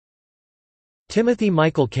Timothy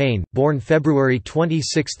Michael Kaine, born February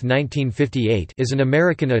 26, 1958, is an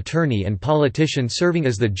American attorney and politician serving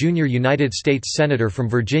as the junior United States Senator from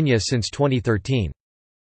Virginia since 2013.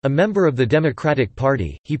 A member of the Democratic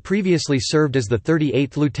Party, he previously served as the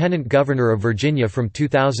 38th Lieutenant Governor of Virginia from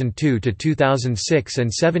 2002 to 2006 and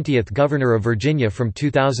 70th Governor of Virginia from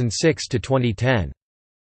 2006 to 2010.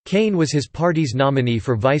 Kaine was his party's nominee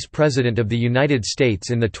for Vice President of the United States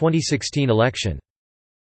in the 2016 election.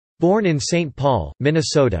 Born in St. Paul,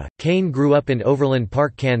 Minnesota, Kaine grew up in Overland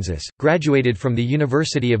Park, Kansas, graduated from the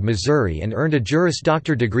University of Missouri and earned a Juris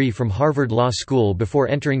Doctor degree from Harvard Law School before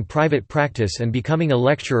entering private practice and becoming a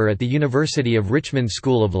lecturer at the University of Richmond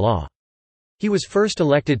School of Law. He was first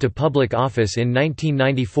elected to public office in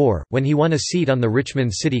 1994, when he won a seat on the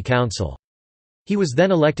Richmond City Council. He was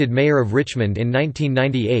then elected Mayor of Richmond in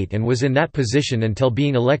 1998 and was in that position until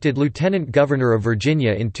being elected Lieutenant Governor of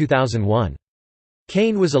Virginia in 2001.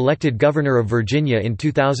 Kaine was elected Governor of Virginia in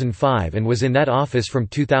 2005 and was in that office from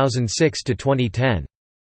 2006 to 2010.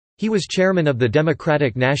 He was chairman of the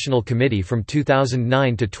Democratic National Committee from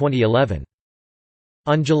 2009 to 2011.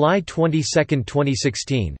 On July 22,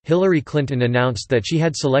 2016, Hillary Clinton announced that she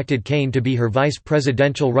had selected Kaine to be her vice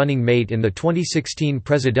presidential running mate in the 2016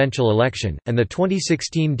 presidential election, and the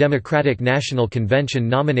 2016 Democratic National Convention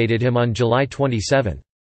nominated him on July 27.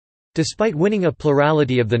 Despite winning a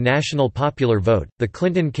plurality of the national popular vote, the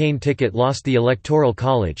Clinton-Kaine ticket lost the Electoral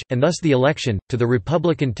College, and thus the election, to the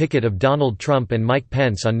Republican ticket of Donald Trump and Mike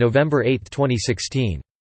Pence on November 8, 2016.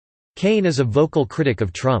 Kaine is a vocal critic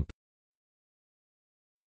of Trump.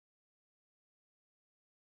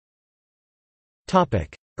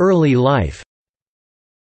 Early life.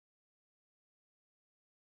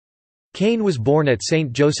 Kaine was born at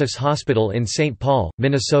St. Joseph's Hospital in St. Paul,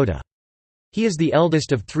 Minnesota. He is the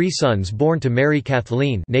eldest of three sons born to Mary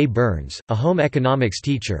Kathleen née Burns, a home economics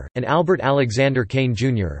teacher, and Albert Alexander Kaine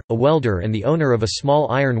Jr., a welder and the owner of a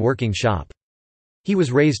small iron working shop. He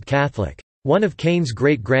was raised Catholic. One of Kaine's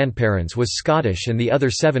great-grandparents was Scottish and the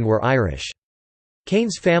other 7 were Irish.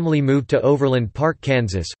 Kaine's family moved to Overland Park,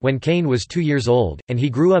 Kansas, when Kaine was 2 years old, and he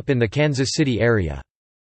grew up in the Kansas City area.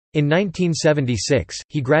 In 1976,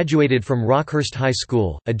 he graduated from Rockhurst High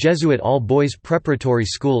School, a Jesuit all-boys preparatory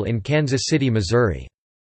school in Kansas City, Missouri.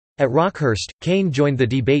 At Rockhurst, Kaine joined the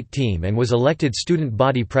debate team and was elected student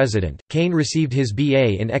body president. Kaine received his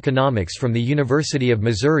B.A. in economics from the University of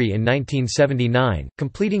Missouri in 1979,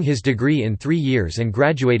 completing his degree in 3 years and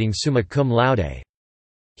graduating summa cum laude.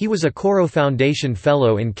 He was a Coro Foundation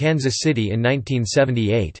Fellow in Kansas City in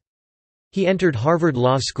 1978. He entered Harvard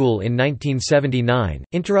Law School in 1979,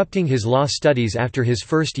 interrupting his law studies after his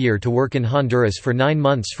first year to work in Honduras for 9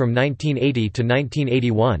 months from 1980 to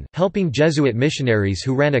 1981, helping Jesuit missionaries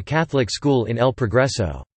who ran a Catholic school in El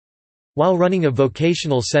Progreso. While running a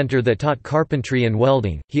vocational center that taught carpentry and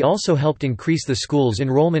welding, he also helped increase the school's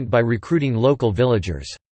enrollment by recruiting local villagers.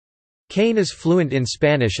 Kaine is fluent in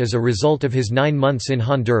Spanish as a result of his 9 months in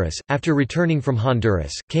Honduras. After returning from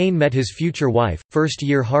Honduras, Kaine met his future wife,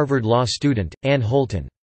 first-year Harvard Law student, Ann Holton.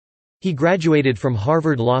 He graduated from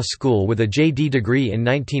Harvard Law School with a J.D. degree in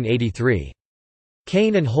 1983.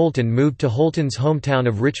 Kaine and Holton moved to Holton's hometown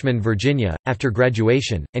of Richmond, Virginia, after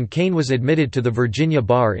graduation, and Kaine was admitted to the Virginia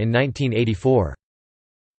bar in 1984.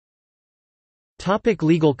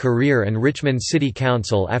 Legal career and Richmond City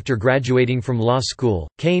Council. After graduating from law school,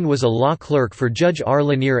 Kaine was a law clerk for Judge R.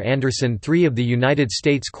 Lanier Anderson III of the United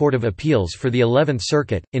States Court of Appeals for the 11th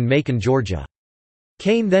Circuit, in Macon, Georgia.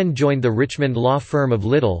 Kaine then joined the Richmond law firm of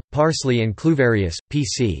Little, Parsley and Cluverius,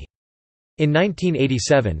 P.C. In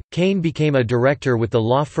 1987, Kaine became a director with the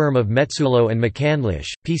law firm of Metsulo and McCandlish.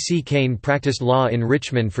 P.C. Kaine practiced law in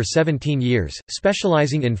Richmond for 17 years,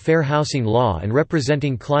 specializing in fair housing law and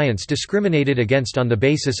representing clients discriminated against on the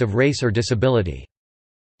basis of race or disability.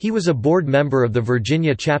 He was a board member of the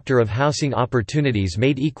Virginia chapter of Housing Opportunities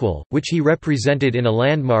Made Equal, which he represented in a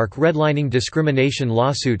landmark redlining discrimination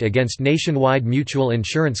lawsuit against Nationwide Mutual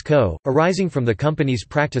Insurance Co., arising from the company's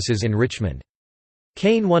practices in Richmond.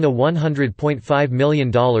 Kaine won a $100.5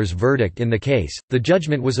 million verdict in the case. The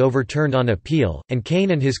judgment was overturned on appeal, and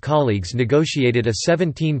Kaine and his colleagues negotiated a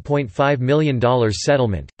 $17.5 million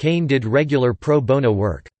settlement. Kaine did regular pro bono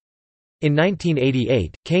work. In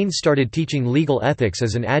 1988, Kaine started teaching legal ethics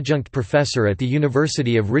as an adjunct professor at the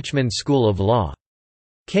University of Richmond School of Law.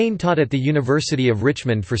 Kaine taught at the University of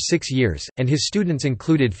Richmond for 6 years, and his students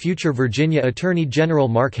included future Virginia Attorney General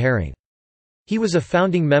Mark Herring. He was a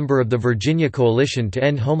founding member of the Virginia Coalition to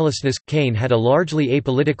End Homelessness. Kaine had a largely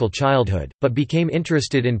apolitical childhood, but became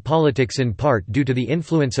interested in politics in part due to the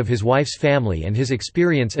influence of his wife's family and his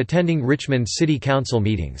experience attending Richmond City Council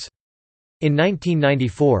meetings. In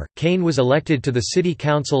 1994, Kaine was elected to the City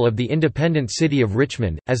Council of the independent city of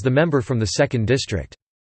Richmond, as the member from the 2nd District.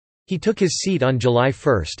 He took his seat on July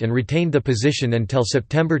 1 and retained the position until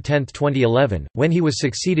September 10, 2011, when he was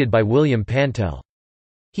succeeded by William Pantel.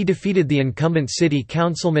 He defeated the incumbent city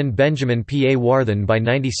councilman Benjamin P. A. Warthen by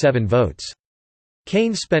 97 votes.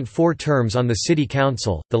 Kaine spent 4 terms on the city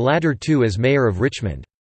council, the latter 2 as mayor of Richmond.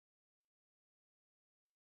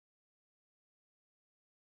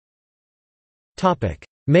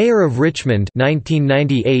 Mayor of Richmond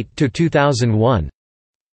 1998 to 2001.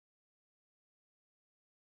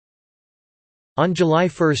 On July 1,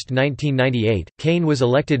 1998, Kaine was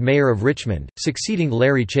elected mayor of Richmond, succeeding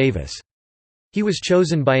Larry Chavis. He was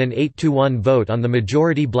chosen by an 8-1 vote on the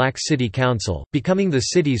majority black city council, becoming the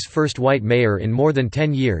city's first white mayor in more than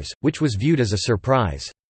 10 years, which was viewed as a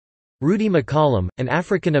surprise. Rudy McCollum, an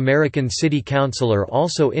African-American city councilor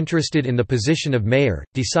also interested in the position of mayor,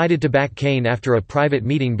 decided to back Kaine after a private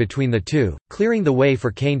meeting between the two, clearing the way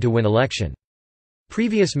for Kaine to win election.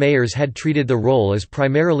 Previous mayors had treated the role as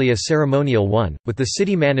primarily a ceremonial one, with the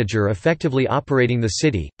city manager effectively operating the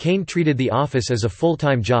city. Kaine treated the office as a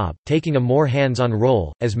full-time job, taking a more hands-on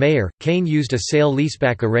role. As mayor, Kaine used a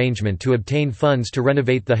sale-leaseback arrangement to obtain funds to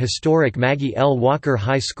renovate the historic Maggie L. Walker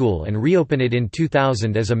High School and reopen it in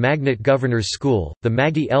 2000 as a magnet governor's school, the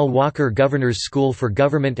Maggie L. Walker Governor's School for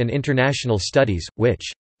Government and International Studies, which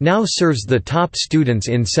now serves the top students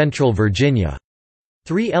in Central Virginia.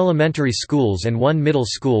 3 elementary schools and 1 middle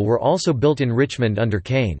school were also built in Richmond under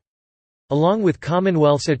Kaine. Along with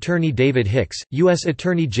Commonwealth's Attorney David Hicks, U.S.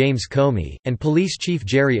 Attorney James Comey, and Police Chief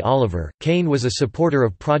Jerry Oliver, Kaine was a supporter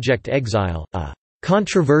of Project Exile, a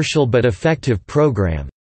controversial but effective program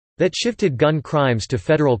that shifted gun crimes to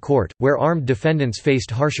federal court, where armed defendants faced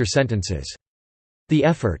harsher sentences. The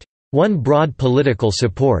effort won broad political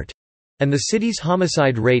support, and the city's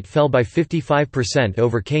homicide rate fell by 55%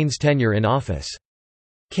 over Kaine's tenure in office.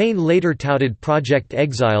 Kaine later touted Project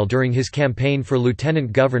Exile during his campaign for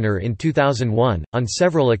lieutenant governor in 2001. On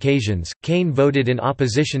several occasions, Kaine voted in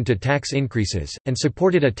opposition to tax increases, and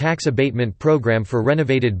supported a tax abatement program for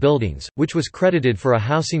renovated buildings, which was credited for a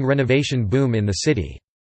housing renovation boom in the city.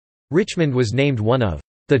 Richmond was named one of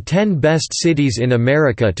the 10 best cities in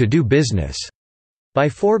America to do business by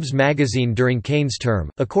Forbes magazine during Kaine's term,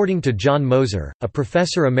 according to John Moser, a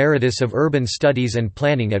professor emeritus of urban studies and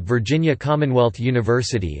planning at Virginia Commonwealth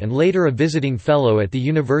University and later a visiting fellow at the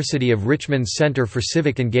University of Richmond's Center for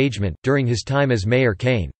Civic Engagement. During his time as mayor,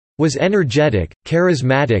 Kaine was energetic,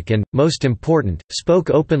 charismatic and, most important, spoke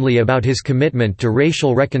openly about his commitment to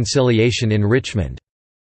racial reconciliation in Richmond.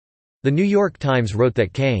 The New York Times wrote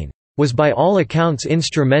that Kaine was by all accounts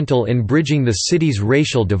instrumental in bridging the city's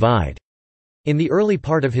racial divide. In the early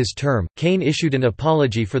part of his term, Kaine issued an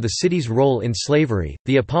apology for the city's role in slavery.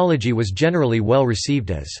 The apology was generally well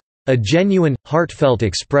received as a genuine, heartfelt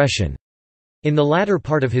expression. In the latter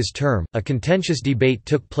part of his term, a contentious debate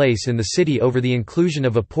took place in the city over the inclusion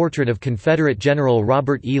of a portrait of Confederate General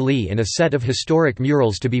Robert E. Lee in a set of historic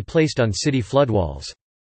murals to be placed on city floodwalls.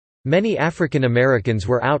 Many African Americans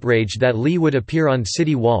were outraged that Lee would appear on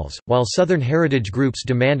city walls, while Southern heritage groups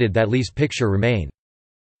demanded that Lee's picture remain.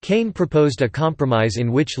 Kaine proposed a compromise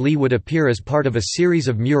in which Lee would appear as part of a series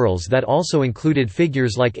of murals that also included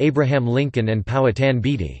figures like Abraham Lincoln and Powhatan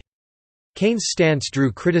Beatty. Kaine's stance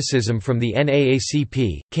drew criticism from the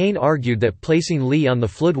NAACP. Kaine argued that placing Lee on the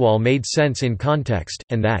floodwall made sense in context,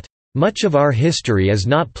 and that, "Much of our history is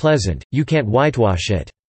not pleasant, you can't whitewash it."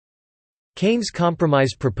 Kaine's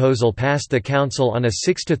compromise proposal passed the council on a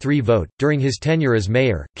 6-3 vote. During his tenure as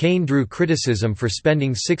mayor, Kaine drew criticism for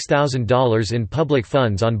spending $6,000 in public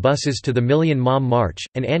funds on buses to the Million Mom March,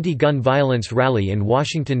 an anti-gun violence rally in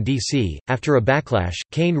Washington, D.C. After a backlash,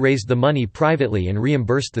 Kaine raised the money privately and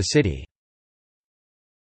reimbursed the city.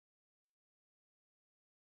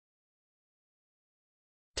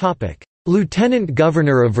 Topic: Lieutenant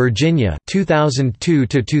Governor of Virginia, 2002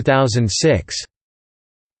 to 2006.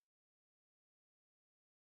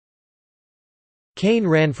 Kaine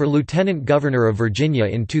ran for Lieutenant Governor of Virginia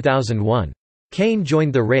in 2001. Kaine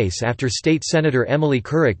joined the race after State Senator Emily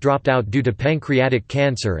Kurek dropped out due to pancreatic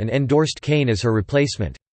cancer and endorsed Kaine as her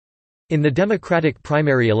replacement. In the Democratic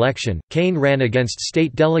primary election, Kaine ran against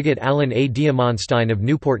State Delegate Alan A. Diamonstein of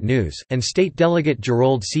Newport News, and State Delegate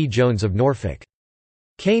Gerald C. Jones of Norfolk.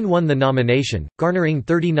 Kaine won the nomination, garnering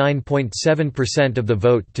 39.7% of the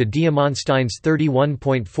vote to Diamonstein's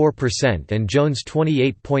 31.4% and Jones'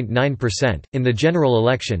 28.9%. In the general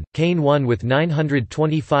election, Kaine won with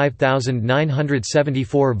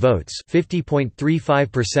 925,974 votes,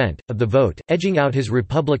 50.35% of the vote, edging out his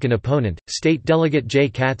Republican opponent, State Delegate Jay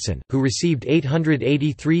Katzen, who received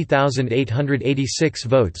 883,886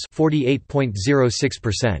 votes,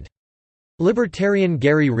 48.06%. Libertarian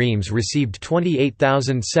Gary Reams received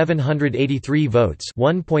 28,783 votes,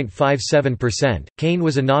 1.57%. Kaine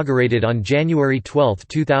was inaugurated on January 12,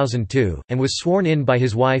 2002, and was sworn in by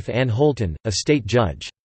his wife Ann Holton, a state judge.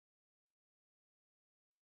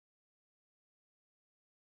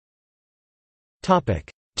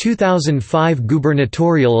 Topic: 2005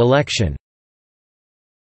 gubernatorial election.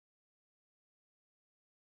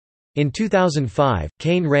 In 2005,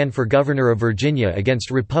 Kaine ran for governor of Virginia against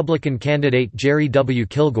Republican candidate Jerry W.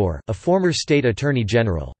 Kilgore, a former state attorney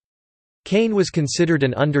general. Kaine was considered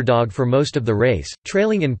an underdog for most of the race,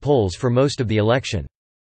 trailing in polls for most of the election.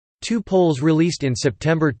 Two polls released in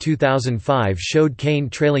September 2005 showed Kaine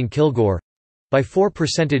trailing Kilgore—by 4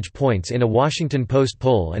 percentage points in a Washington Post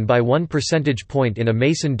poll and by 1 percentage point in a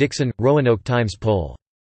Mason-Dixon, Roanoke Times poll.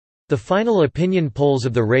 The final opinion polls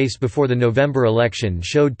of the race before the November election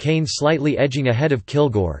showed Kaine slightly edging ahead of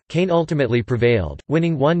Kilgore. Kaine ultimately prevailed,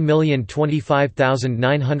 winning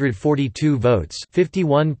 1,025,942 votes,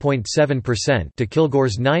 51.7% to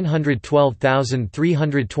Kilgore's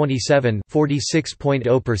 912,327,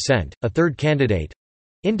 46.0%. A third candidate,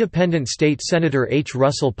 Independent State Senator H.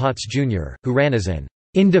 Russell Potts Jr., who ran as an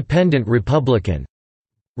independent Republican,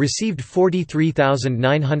 received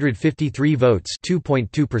 43,953 votes,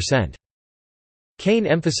 2.2%. Kaine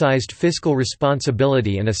emphasized fiscal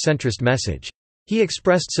responsibility and a centrist message. He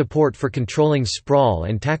expressed support for controlling sprawl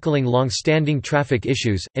and tackling long-standing traffic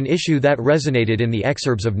issues, an issue that resonated in the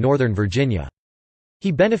exurbs of Northern Virginia.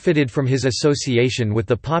 He benefited from his association with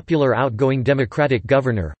the popular outgoing Democratic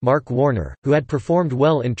governor, Mark Warner, who had performed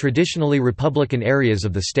well in traditionally Republican areas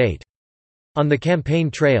of the state. On the campaign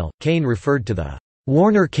trail, Kaine referred to the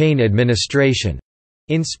Warner-Kaine administration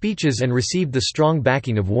in speeches and received the strong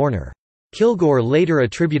backing of Warner. Kilgore later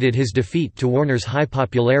attributed his defeat to Warner's high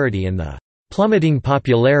popularity and the plummeting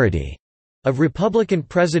popularity of Republican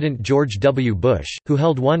President George W. Bush, who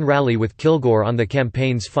held one rally with Kilgore on the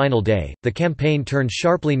campaign's final day. The campaign turned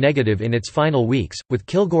sharply negative in its final weeks, with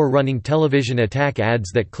Kilgore running television attack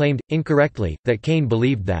ads that claimed, incorrectly, that Kaine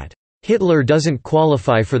believed that Hitler doesn't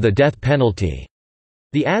qualify for the death penalty.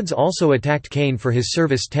 The ads also attacked Kaine for his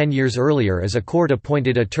service 10 years earlier as a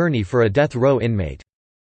court-appointed attorney for a death row inmate.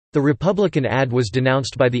 The Republican ad was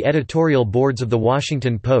denounced by the editorial boards of The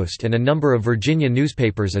Washington Post and a number of Virginia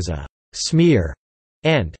newspapers as a smear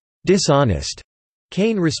and dishonest.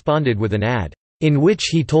 Kaine responded with an ad, in which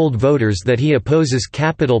he told voters that he opposes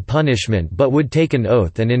capital punishment but would take an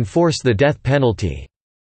oath and enforce the death penalty.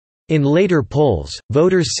 In later polls,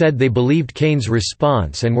 voters said they believed Kaine's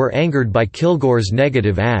response and were angered by Kilgore's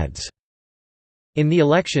negative ads. In the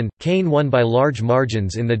election, Kaine won by large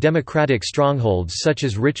margins in the Democratic strongholds such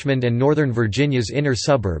as Richmond and Northern Virginia's inner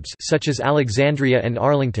suburbs such as Alexandria and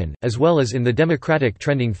Arlington, as well as in the Democratic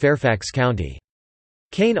trending Fairfax County.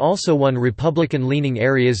 Kaine also won Republican-leaning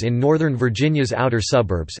areas in Northern Virginia's outer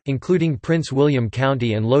suburbs, including Prince William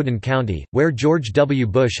County and Loudoun County, where George W.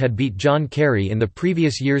 Bush had beat John Kerry in the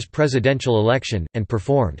previous year's presidential election, and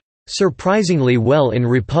performed surprisingly well in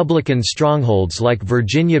Republican strongholds like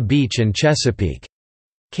Virginia Beach and Chesapeake.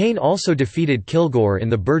 Kaine also defeated Kilgore in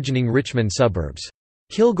the burgeoning Richmond suburbs.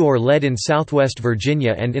 Kilgore led in southwest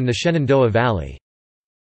Virginia and in the Shenandoah Valley.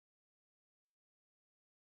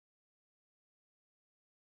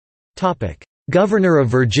 Governor of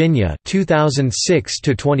Virginia 2006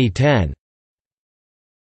 to 2010.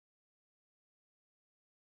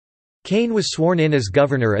 Kaine was sworn in as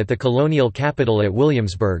governor at the colonial capital at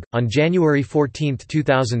Williamsburg, on January 14,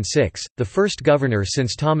 2006, the first governor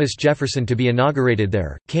since Thomas Jefferson to be inaugurated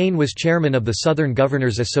there. Kaine was chairman of the Southern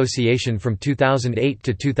Governors Association from 2008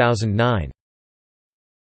 to 2009.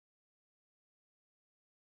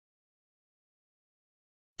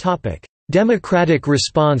 Democratic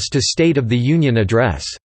response to State of the Union Address.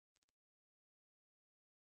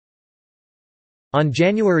 On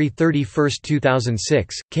January 31,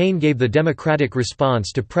 2006, Kaine gave the Democratic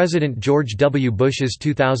response to President George W. Bush's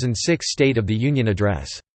 2006 State of the Union Address.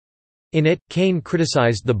 In it, Kaine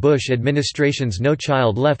criticized the Bush administration's No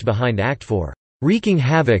Child Left Behind Act for wreaking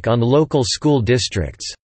havoc on local school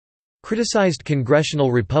districts, criticized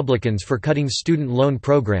congressional Republicans for cutting student loan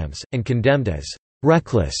programs, and condemned as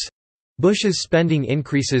reckless Bush's spending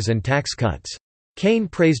increases and tax cuts. Kaine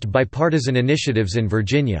praised bipartisan initiatives in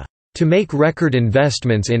Virginia, "to make record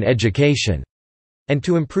investments in education," and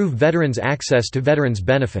to improve veterans' access to veterans'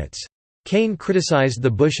 benefits. Kaine criticized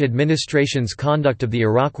the Bush administration's conduct of the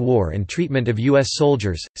Iraq War and treatment of U.S.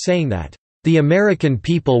 soldiers, saying that, "the American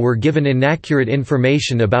people were given inaccurate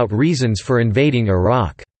information about reasons for invading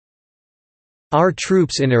Iraq. Our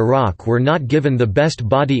troops in Iraq were not given the best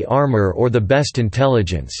body armor or the best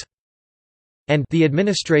intelligence." And the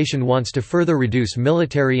administration wants to further reduce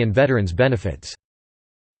military and veterans' benefits.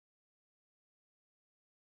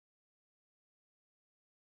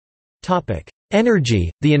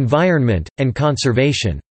 Energy, the environment, and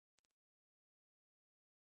conservation.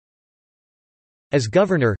 As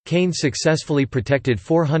governor, Kaine successfully protected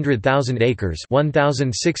 400,000 acres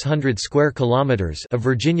 (1,600 square kilometers) of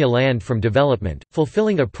Virginia land from development,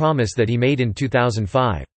 fulfilling a promise that he made in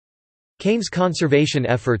 2005. Kaine's conservation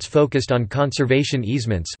efforts focused on conservation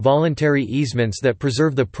easements, voluntary easements that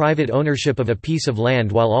preserve the private ownership of a piece of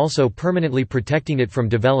land while also permanently protecting it from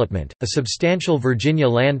development. A substantial Virginia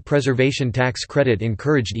land preservation tax credit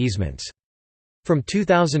encouraged easements. From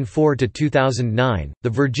 2004 to 2009, the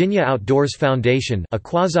Virginia Outdoors Foundation, a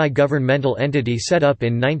quasi-governmental entity set up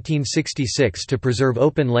in 1966 to preserve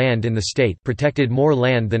open land in the state, protected more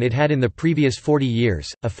land than it had in the previous 40 years,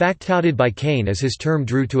 a fact touted by Kaine as his term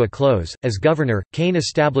drew to a close. As governor, Kaine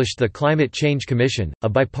established the Climate Change Commission, a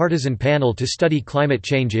bipartisan panel to study climate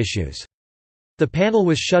change issues. The panel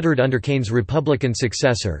was shuttered under Kaine's Republican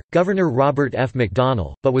successor, Governor Robert F.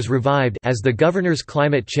 McDonnell, but was revived as the Governor's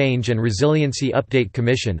Climate Change and Resiliency Update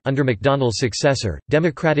Commission under McDonnell's successor,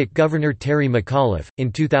 Democratic Governor Terry McAuliffe.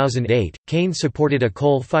 In 2008, Kaine supported a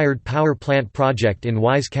coal-fired power plant project in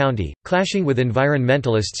Wise County, clashing with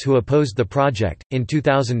environmentalists who opposed the project. In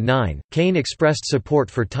 2009, Kaine expressed support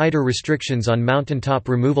for tighter restrictions on mountaintop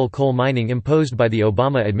removal coal mining imposed by the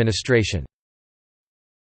Obama administration.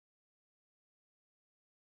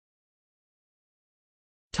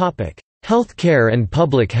 Healthcare and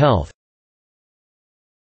public health.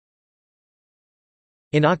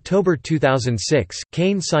 In October 2006,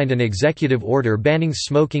 Kaine signed an executive order banning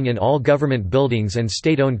smoking in all government buildings and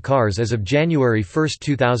state-owned cars as of January 1,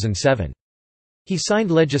 2007. He signed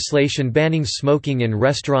legislation banning smoking in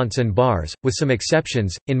restaurants and bars, with some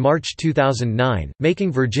exceptions, in March 2009,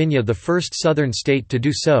 making Virginia the first Southern state to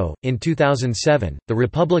do so. In 2007, the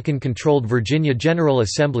Republican-controlled Virginia General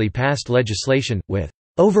Assembly passed legislation, with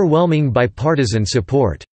overwhelming bipartisan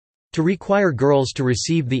support, to require girls to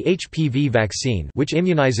receive the HPV vaccine, which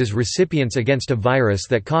immunizes recipients against a virus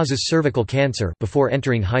that causes cervical cancer, before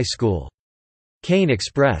entering high school. Kaine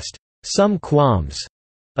expressed some qualms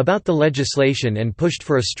about the legislation and pushed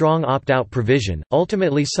for a strong opt-out provision,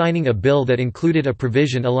 ultimately signing a bill that included a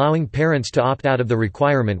provision allowing parents to opt out of the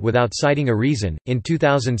requirement without citing a reason. In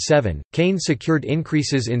 2007, Kaine secured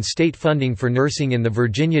increases in state funding for nursing in the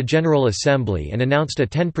Virginia General Assembly and announced a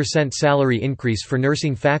 10% salary increase for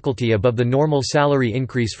nursing faculty above the normal salary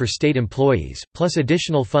increase for state employees, plus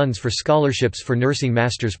additional funds for scholarships for nursing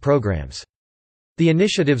master's programs. The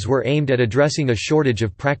initiatives were aimed at addressing a shortage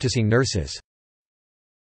of practicing nurses.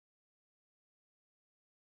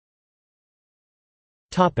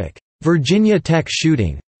 Virginia Tech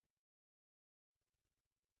shooting.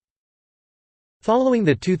 Following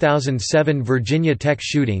the 2007 Virginia Tech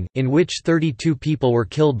shooting, in which 32 people were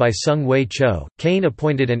killed by Sung Wei Cho, Kaine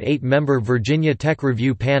appointed an 8-member Virginia Tech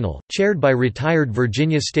review panel, chaired by retired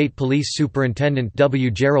Virginia State Police Superintendent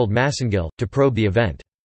W. Gerald Massengill, to probe the event.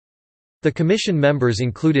 The commission members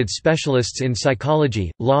included specialists in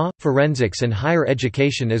psychology, law, forensics and higher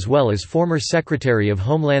education as well as former Secretary of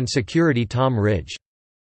Homeland Security Tom Ridge.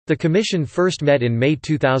 The commission first met in May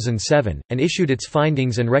 2007, and issued its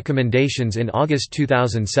findings and recommendations in August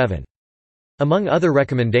 2007. Among other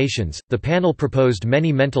recommendations, the panel proposed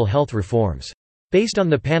many mental health reforms. Based on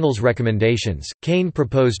the panel's recommendations, Kaine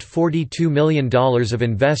proposed $42 million of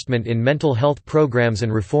investment in mental health programs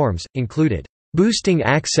and reforms, included boosting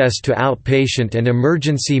access to outpatient and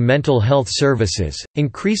emergency mental health services,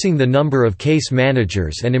 increasing the number of case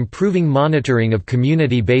managers and improving monitoring of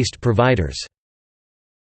community-based providers.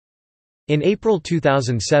 In April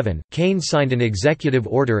 2007, Kaine signed an executive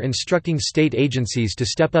order instructing state agencies to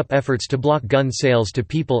step up efforts to block gun sales to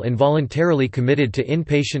people involuntarily committed to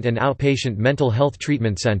inpatient and outpatient mental health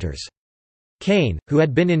treatment centers. Kaine, who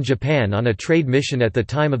had been in Japan on a trade mission at the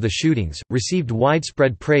time of the shootings, received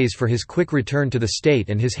widespread praise for his quick return to the state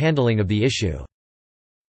and his handling of the issue.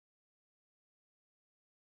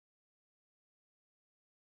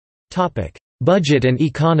 Budget and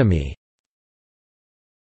economy.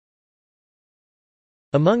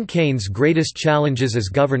 Among Kaine's greatest challenges as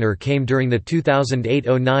governor came during the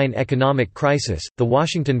 2008–09 economic crisis. The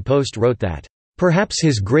Washington Post wrote that, "Perhaps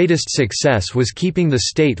his greatest success was keeping the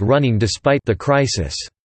state running despite the crisis."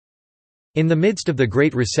 In the midst of the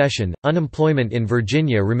Great Recession, unemployment in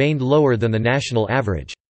Virginia remained lower than the national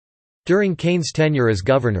average. During Kaine's tenure as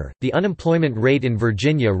governor, the unemployment rate in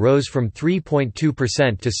Virginia rose from 3.2%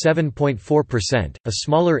 to 7.4%, a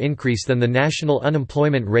smaller increase than the national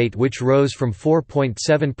unemployment rate, which rose from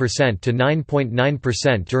 4.7% to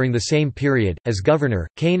 9.9% during the same period. As governor,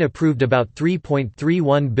 Kaine approved about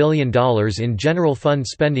 $3.31 billion in general fund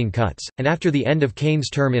spending cuts, and after the end of Kaine's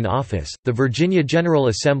term in office, the Virginia General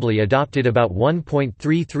Assembly adopted about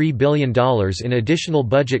 $1.33 billion in additional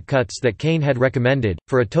budget cuts that Kaine had recommended,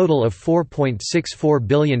 for a total of $4.64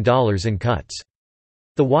 billion in cuts.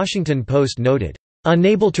 The Washington Post noted,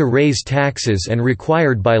 "Unable to raise taxes and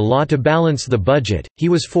required by law to balance the budget, he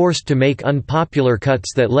was forced to make unpopular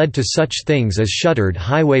cuts that led to such things as shuttered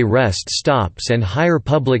highway rest stops and higher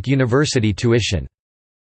public university tuition."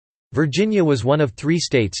 Virginia was one of 3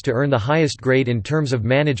 states to earn the highest grade in terms of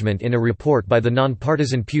management in a report by the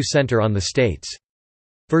nonpartisan Pew Center on the states.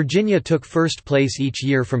 Virginia took first place each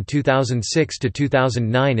year from 2006 to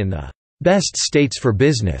 2009 in the "Best States for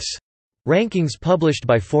Business" rankings published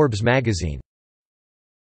by Forbes magazine.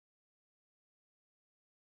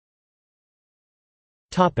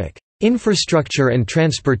 Infrastructure and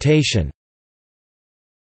transportation.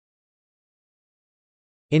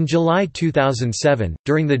 In July 2007,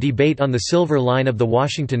 during the debate on the Silver Line of the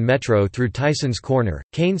Washington Metro through Tysons Corner,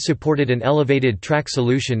 Kaine supported an elevated track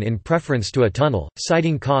solution in preference to a tunnel,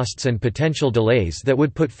 citing costs and potential delays that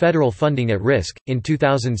would put federal funding at risk. In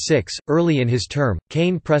 2006, early in his term,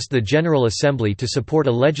 Kaine pressed the General Assembly to support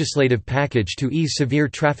a legislative package to ease severe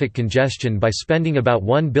traffic congestion by spending about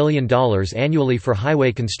 $1 billion annually for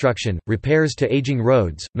highway construction, repairs to aging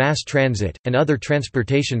roads, mass transit, and other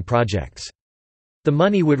transportation projects. The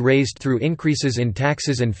money would raised through increases in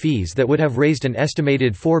taxes and fees that would have raised an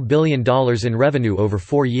estimated $4 billion in revenue over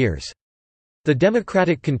 4 years. The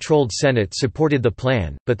Democratic-controlled Senate supported the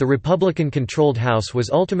plan, but the Republican-controlled House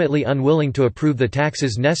was ultimately unwilling to approve the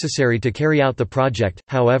taxes necessary to carry out the project,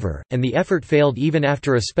 however, and the effort failed even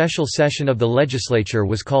after a special session of the legislature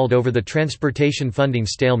was called over the transportation funding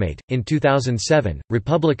stalemate. In 2007,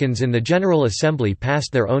 Republicans in the General Assembly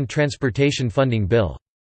passed their own transportation funding bill.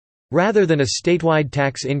 Rather than a statewide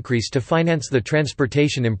tax increase to finance the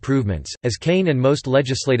transportation improvements, as Kaine and most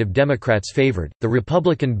legislative Democrats favored, the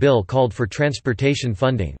Republican bill called for transportation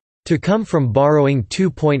funding to come from borrowing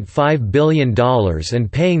 $2.5 billion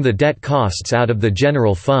and paying the debt costs out of the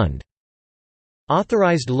general fund.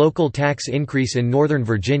 Authorized local tax increase in Northern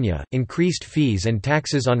Virginia, increased fees and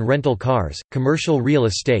taxes on rental cars, commercial real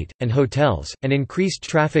estate, and hotels, and increased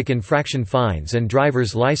traffic infraction fines and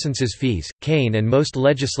driver's licenses fees. Kaine and most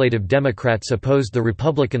legislative Democrats opposed the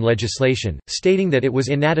Republican legislation, stating that it was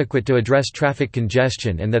inadequate to address traffic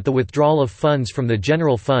congestion and that the withdrawal of funds from the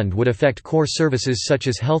general fund would affect core services such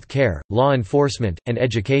as health care, law enforcement, and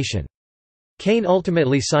education. Kaine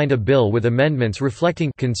ultimately signed a bill with amendments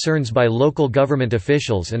reflecting concerns by local government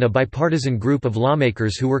officials and a bipartisan group of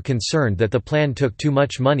lawmakers who were concerned that the plan took too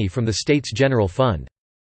much money from the state's general fund.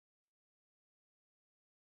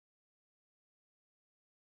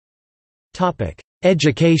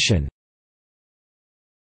 Education.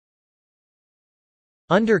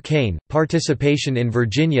 Under Kaine, participation in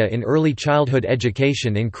Virginia in early childhood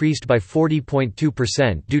education increased by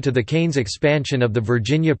 40.2% due to the Kaine's expansion of the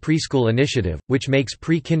Virginia Preschool Initiative, which makes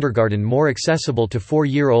pre-kindergarten more accessible to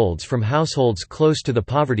 4-year-olds from households close to the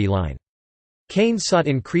poverty line. Kaine sought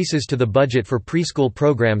increases to the budget for preschool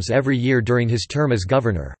programs every year during his term as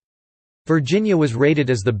governor. Virginia was rated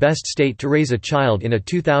as the best state to raise a child in a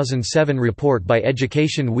 2007 report by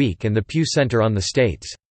Education Week and the Pew Center on the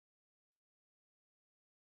States.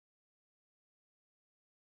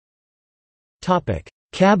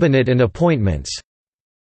 Cabinet and appointments.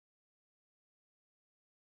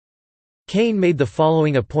 Kaine made the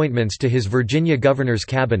following appointments to his Virginia governor's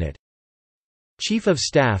cabinet: Chief of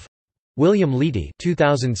Staff William Leedy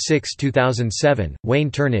 2006–2007,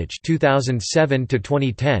 Wayne Turnage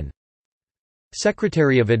 2007–2010,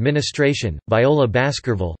 Secretary of Administration Viola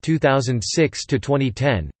Baskerville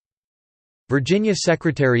 2006–2010, Virginia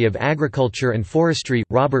Secretary of Agriculture and Forestry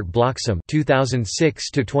Robert Bloxham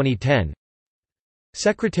 2006–2010,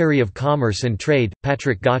 Secretary of Commerce and Trade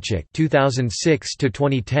Patrick Gottschalk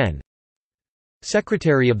 2006–2010,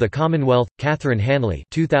 Secretary of the Commonwealth Catherine Hanley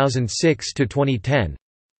 2006–2010,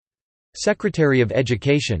 Secretary of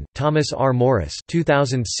Education Thomas R. Morris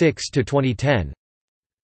 2006–2010,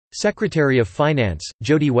 Secretary of Finance,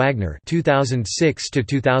 Jody Wagner 2006 to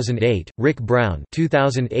 2008, Rick Brown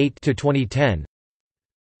 2008 to 2010.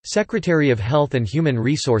 Secretary of Health and Human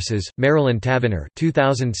Resources, Marilyn Tavenner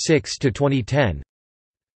 2006 to 2010.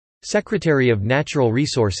 Secretary of Natural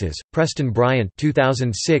Resources, Preston Bryant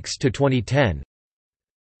 2006 to 2010.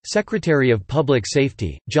 Secretary of Public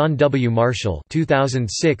Safety, John W. Marshall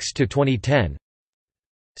 2006 to 2010.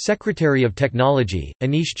 Secretary of Technology,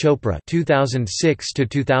 Anish Chopra 2006 to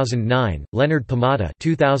 2009, Leonard Pomata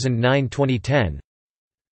 2009-2010.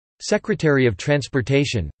 Secretary of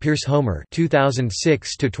Transportation, Pierce Homer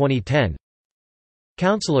 2006 to 2010.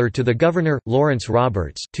 Counselor to the Governor, Lawrence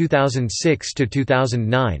Roberts 2006 to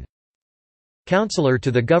 2009. Counselor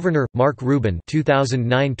to the Governor, Mark Rubin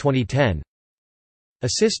 2009-2010.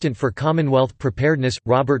 Assistant for Commonwealth Preparedness,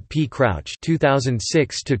 Robert P. Crouch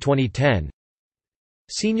 2006 to 2010.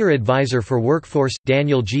 Senior Advisor for Workforce,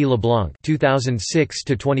 Daniel G. LeBlanc 2006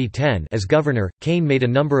 to 2010. As Governor, Kaine made a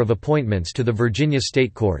number of appointments to the Virginia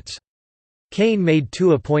state courts. Kaine made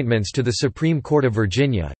 2 appointments to the Supreme Court of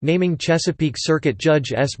Virginia, naming Chesapeake Circuit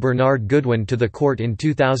Judge S. Bernard Goodwin to the court in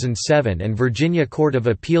 2007 and Virginia Court of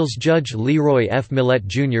Appeals Judge Leroy F. Millett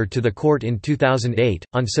Jr. to the court in 2008.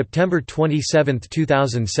 On September 27,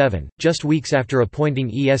 2007, just weeks after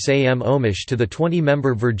appointing Esam Omish to the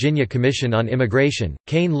 20-member Virginia Commission on Immigration,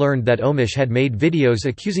 Kaine learned that Omish had made videos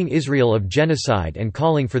accusing Israel of genocide and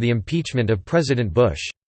calling for the impeachment of President Bush.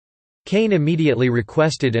 Kaine immediately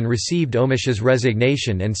requested and received Omish's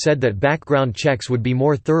resignation and said that background checks would be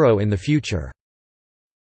more thorough in the future.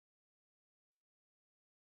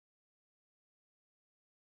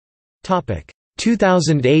 Topic: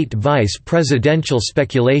 2008 vice presidential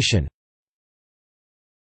speculation.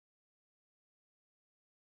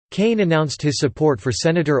 Kaine announced his support for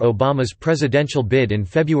Senator Obama's presidential bid in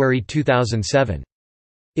February 2007.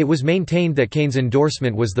 It was maintained that Kaine's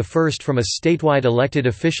endorsement was the first from a statewide elected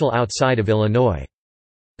official outside of Illinois.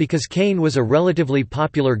 Because Kaine was a relatively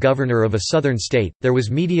popular governor of a southern state, there was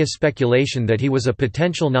media speculation that he was a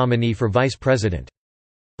potential nominee for vice president.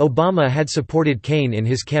 Obama had supported Kaine in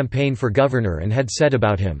his campaign for governor and had said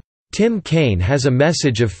about him, "Tim Kaine has a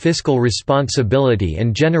message of fiscal responsibility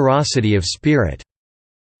and generosity of spirit.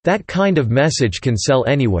 That kind of message can sell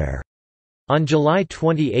anywhere." On July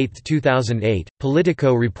 28, 2008,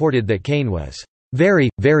 Politico reported that Kaine was very,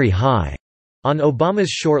 very high on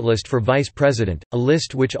Obama's shortlist for vice president, a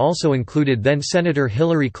list which also included then-Senator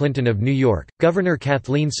Hillary Clinton of New York, Governor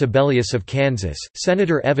Kathleen Sebelius of Kansas,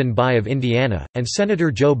 Senator Evan Bayh of Indiana, and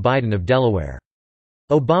Senator Joe Biden of Delaware.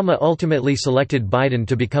 Obama ultimately selected Biden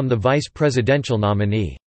to become the vice presidential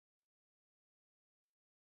nominee.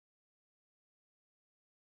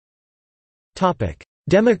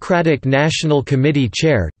 Democratic National Committee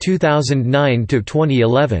Chair 2009 to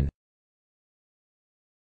 2011.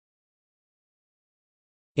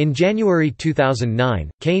 In January 2009,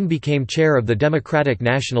 Kaine became chair of the Democratic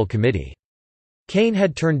National Committee. Kaine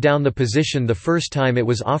had turned down the position the first time it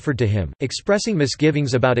was offered to him, expressing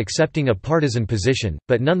misgivings about accepting a partisan position,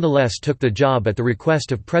 but nonetheless took the job at the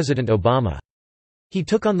request of President Obama. He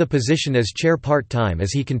took on the position as chair part-time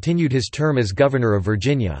as he continued his term as governor of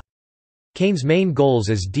Virginia. Kaine's main goals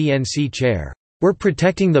as DNC chair were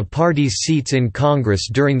protecting the party's seats in Congress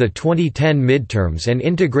during the 2010 midterms and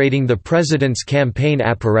integrating the president's campaign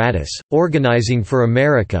apparatus, organizing for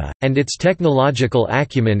America, and its technological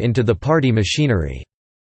acumen into the party machinery.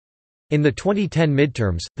 In the 2010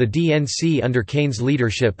 midterms, the DNC under Kaine's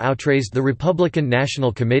leadership outraised the Republican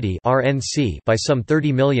National Committee (RNC) by some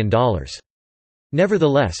 $30 million.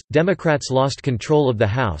 Nevertheless, Democrats lost control of the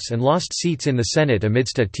House and lost seats in the Senate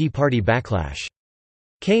amidst a Tea Party backlash.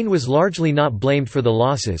 Kaine was largely not blamed for the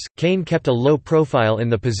losses. Kaine kept a low profile in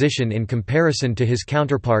the position in comparison to his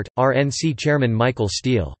counterpart, RNC chairman Michael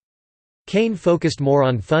Steele. Kaine focused more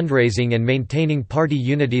on fundraising and maintaining party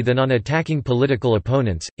unity than on attacking political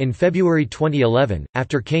opponents. In February 2011,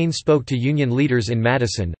 after Kaine spoke to union leaders in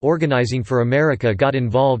Madison, Organizing for America got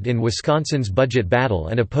involved in Wisconsin's budget battle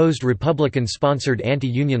and opposed Republican-sponsored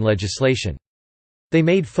anti-union legislation. They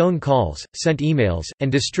made phone calls, sent emails, and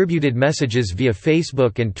distributed messages via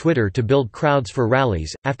Facebook and Twitter to build crowds for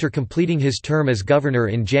rallies. After completing his term as governor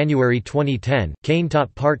in January 2010, Kaine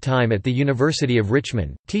taught part-time at the University of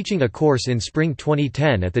Richmond, teaching a course in spring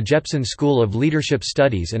 2010 at the Jepson School of Leadership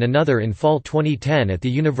Studies and another in fall 2010 at the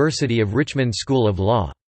University of Richmond School of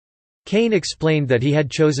Law. Kaine explained that he had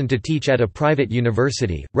chosen to teach at a private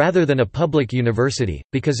university, rather than a public university,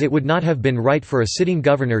 because it would not have been right for a sitting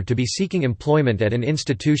governor to be seeking employment at an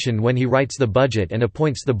institution when he writes the budget and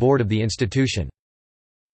appoints the board of the institution.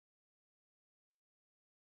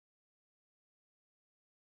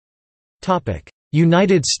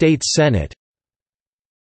 United States Senate.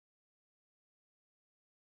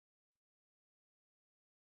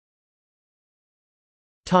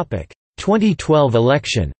 2012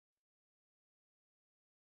 election.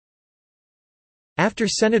 After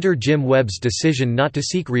Senator Jim Webb's decision not to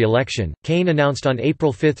seek re-election, Kaine announced on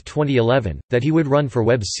April 5, 2011, that he would run for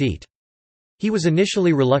Webb's seat. He was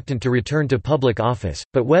initially reluctant to return to public office,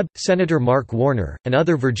 but Webb, Senator Mark Warner, and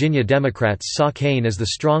other Virginia Democrats saw Kaine as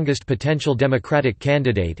the strongest potential Democratic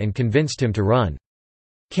candidate and convinced him to run.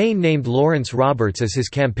 Kaine named Lawrence Roberts as his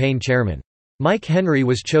campaign chairman. Mike Henry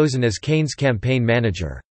was chosen as Kaine's campaign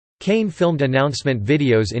manager. Kaine filmed announcement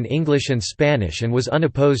videos in English and Spanish and was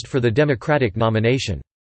unopposed for the Democratic nomination.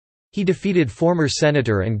 He defeated former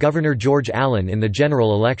Senator and Governor George Allen in the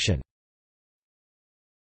general election.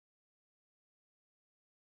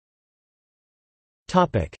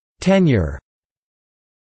 Tenure.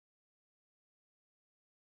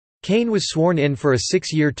 Kaine was sworn in for a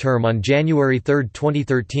 6-year term on January 3,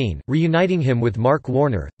 2013, reuniting him with Mark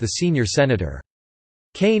Warner, the senior senator.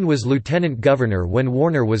 Kaine was lieutenant governor when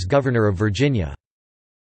Warner was governor of Virginia.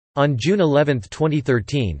 On June 11,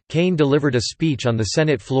 2013, Kaine delivered a speech on the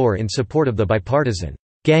Senate floor in support of the bipartisan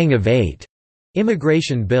Gang of Eight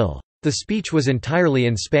immigration bill. The speech was entirely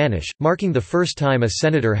in Spanish, marking the first time a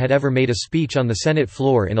senator had ever made a speech on the Senate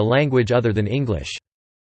floor in a language other than English.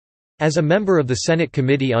 As a member of the Senate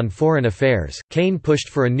Committee on Foreign Affairs, Kaine pushed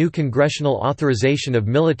for a new congressional authorization of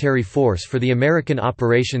military force for the American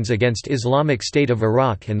operations against Islamic State of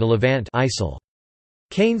Iraq and the Levant (ISIL).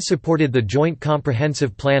 Kaine supported the Joint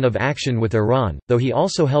Comprehensive Plan of Action with Iran, though he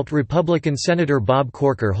also helped Republican Senator Bob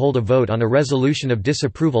Corker hold a vote on a resolution of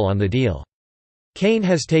disapproval on the deal. Kaine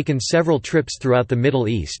has taken several trips throughout the Middle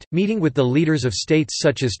East, meeting with the leaders of states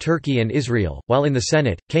such as Turkey and Israel. While in the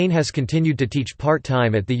Senate, Kaine has continued to teach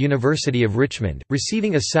part-time at the University of Richmond,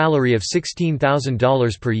 receiving a salary of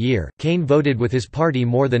 $16,000 per year. Kaine voted with his party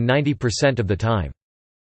more than 90% of the time.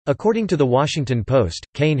 According to The Washington Post,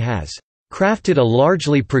 Kaine has crafted a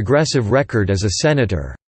largely progressive record as a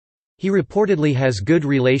senator. He reportedly has good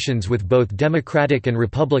relations with both Democratic and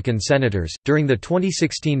Republican senators. During the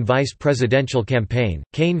 2016 vice presidential campaign,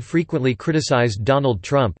 Kaine frequently criticized Donald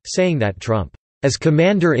Trump, saying that Trump, as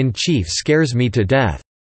commander-in-chief, scares me to death,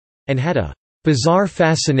 and had a bizarre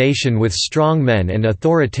fascination with strongmen and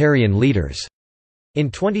authoritarian leaders. In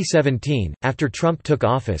 2017, after Trump took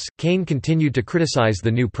office, Kaine continued to criticize the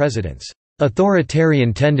new president's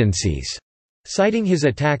authoritarian tendencies, citing his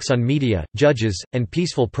attacks on media, judges, and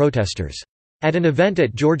peaceful protesters. At an event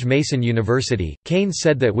at George Mason University, Kaine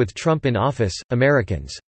said that with Trump in office,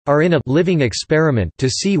 Americans are in a living experiment to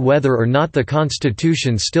see whether or not the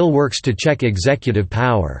Constitution still works to check executive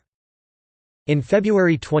power. In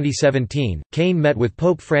February 2017, Kaine met with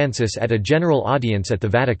Pope Francis at a general audience at the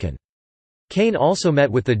Vatican. Kaine also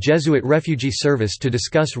met with the Jesuit Refugee Service to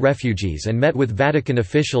discuss refugees and met with Vatican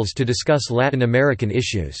officials to discuss Latin American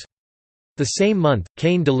issues. The same month,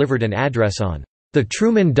 Kaine delivered an address on the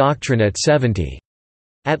Truman Doctrine at 70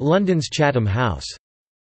 at London's Chatham House.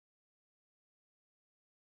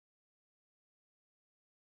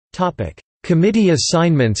 Committee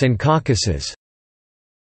assignments and caucuses.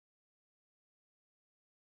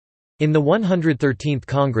 In the 113th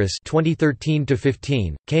Congress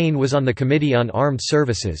 2013–15, Kaine was on the Committee on Armed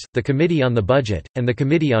Services, the Committee on the Budget, and the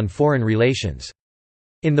Committee on Foreign Relations.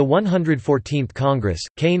 In the 114th Congress,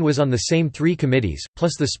 Kaine was on the same three committees,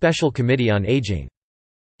 plus the Special Committee on Aging.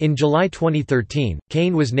 In July 2013,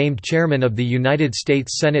 Kaine was named chairman of the United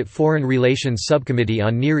States Senate Foreign Relations Subcommittee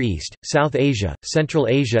on Near East, South Asia, Central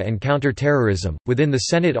Asia and Counterterrorism. Within the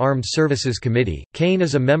Senate Armed Services Committee, Kaine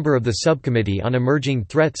is a member of the Subcommittee on Emerging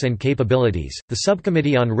Threats and Capabilities, the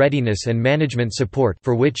Subcommittee on Readiness and Management Support,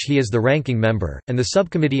 for which he is the ranking member, and the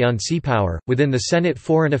Subcommittee on Sea Power. Within the Senate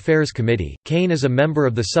Foreign Affairs Committee, Kaine is a member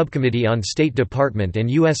of the Subcommittee on State Department and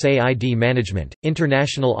USAID Management,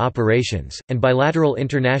 International Operations, and Bilateral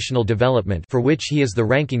International Development, for which he is the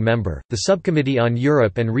ranking member, the Subcommittee on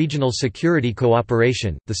Europe and Regional Security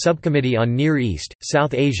Cooperation, the Subcommittee on Near East,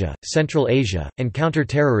 South Asia, Central Asia, and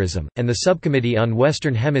Counterterrorism, and the Subcommittee on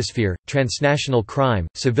Western Hemisphere, Transnational Crime,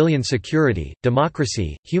 Civilian Security,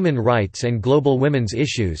 Democracy, Human Rights and Global Women's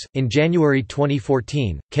Issues. In January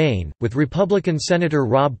 2014, Kaine, with Republican Senator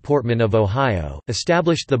Rob Portman of Ohio,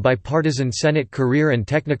 established the bipartisan Senate Career and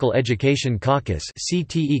Technical Education Caucus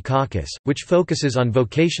 (CTE Caucus), which focuses on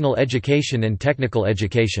vocational education and technical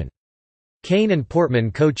education. Kaine and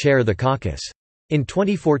Portman co-chair the caucus. In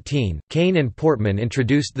 2014, Kaine and Portman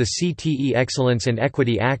introduced the CTE Excellence and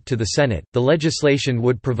Equity Act to the Senate. The legislation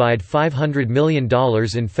would provide $500 million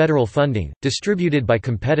in federal funding, distributed by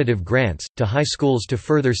competitive grants, to high schools to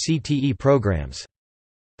further CTE programs.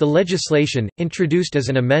 The legislation, introduced as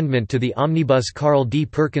an amendment to the Omnibus Carl D.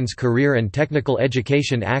 Perkins Career and Technical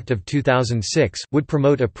Education Act of 2006, would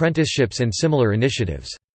promote apprenticeships and similar initiatives.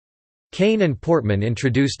 Kaine and Portman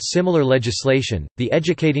introduced similar legislation, the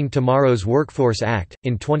Educating Tomorrow's Workforce Act,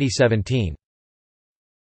 in 2017.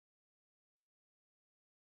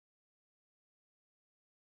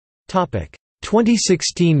 Topic: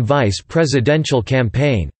 2016 Vice Presidential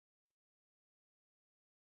Campaign.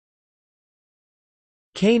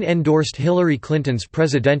 Kaine endorsed Hillary Clinton's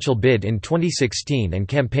presidential bid in 2016 and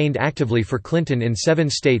campaigned actively for Clinton in 7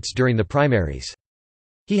 states during the primaries.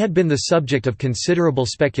 He had been the subject of considerable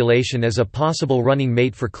speculation as a possible running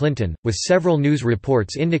mate for Clinton, with several news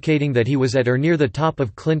reports indicating that he was at or near the top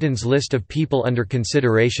of Clinton's list of people under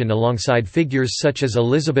consideration alongside figures such as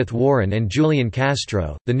Elizabeth Warren and Julian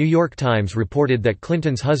Castro. The New York Times reported that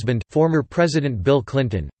Clinton's husband, former President Bill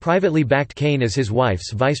Clinton, privately backed Kaine as his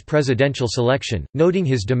wife's vice presidential selection, noting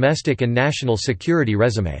his domestic and national security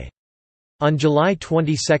resume. On July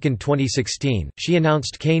 22, 2016, she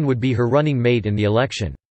announced Kaine would be her running mate in the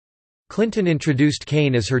election. Clinton introduced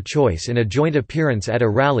Kaine as her choice in a joint appearance at a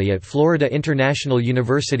rally at Florida International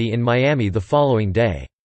University in Miami the following day.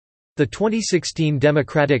 The 2016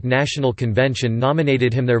 Democratic National Convention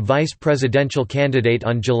nominated him their vice presidential candidate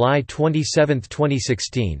on July 27,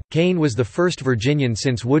 2016. Kaine was the first Virginian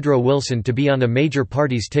since Woodrow Wilson to be on a major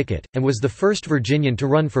party's ticket, and was the first Virginian to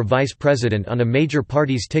run for vice president on a major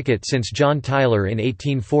party's ticket since John Tyler in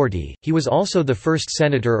 1840. He was also the first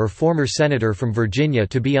senator or former senator from Virginia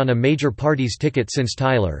to be on a major party's ticket since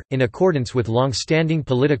Tyler. In accordance with long-standing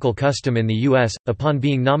political custom in the U.S., upon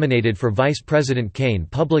being nominated for vice president, Kaine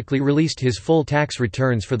publicly released his full tax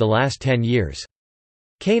returns for the last 10 years.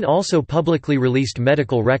 Kaine also publicly released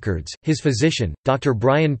medical records. His physician, Dr.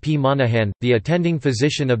 Brian P. Monahan, the attending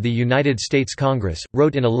physician of the United States Congress,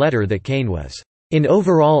 wrote in a letter that Kaine was in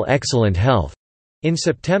overall excellent health. In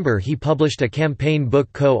September, he published a campaign book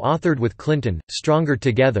co-authored with Clinton, Stronger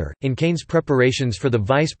Together. In Kaine's preparations for the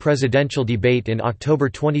vice presidential debate in October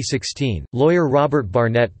 2016, lawyer Robert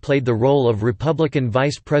Barnett played the role of Republican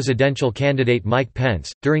vice presidential candidate Mike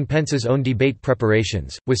Pence. During Pence's own debate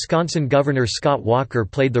preparations, Wisconsin Governor Scott Walker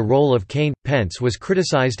played the role of Kaine. Pence was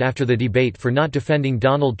criticized after the debate for not defending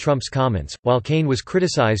Donald Trump's comments, while Kaine was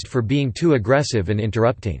criticized for being too aggressive and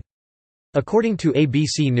interrupting. According to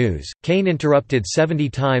ABC News, Kaine interrupted 70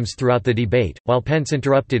 times throughout the debate, while Pence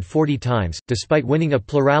interrupted 40 times. Despite winning a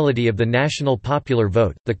plurality of the national popular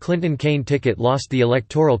vote, the Clinton-Kaine ticket lost the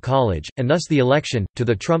Electoral College, and thus the election, to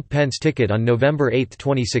the Trump-Pence ticket on November 8,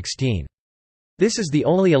 2016. This is the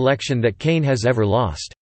only election that Kaine has ever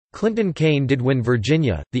lost. Clinton-Kaine did win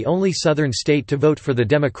Virginia, the only Southern state to vote for the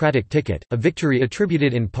Democratic ticket, a victory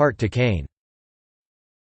attributed in part to Kaine.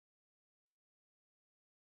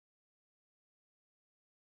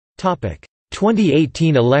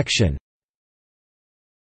 2018 election.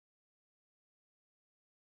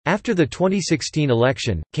 After the 2016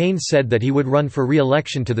 election, Kaine said that he would run for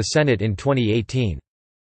re-election to the Senate in 2018.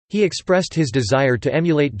 He expressed his desire to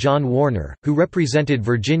emulate John Warner, who represented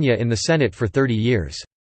Virginia in the Senate for 30 years.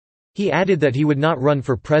 He added that he would not run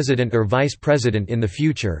for president or vice president in the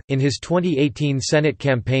future. In his 2018 Senate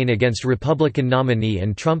campaign against Republican nominee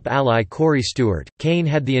and Trump ally Corey Stewart, Kaine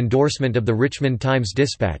had the endorsement of the Richmond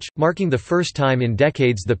Times-Dispatch, marking the first time in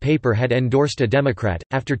decades the paper had endorsed a Democrat.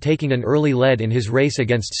 After taking an early lead in his race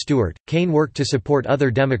against Stewart, Kaine worked to support other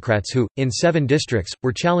Democrats who, in 7 districts,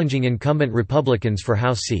 were challenging incumbent Republicans for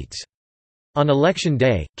House seats. On Election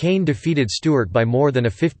Day, Kaine defeated Stewart by more than a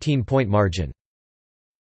 15-point margin.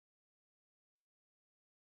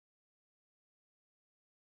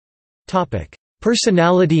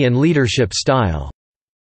 Personality and leadership style.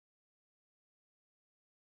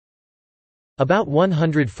 About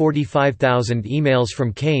 145,000 emails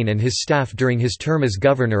from Kaine and his staff during his term as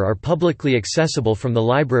governor are publicly accessible from the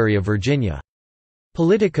Library of Virginia.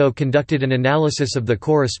 Politico conducted an analysis of the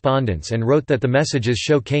correspondence and wrote that the messages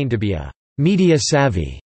show Kaine to be a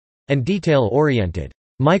media-savvy and detail-oriented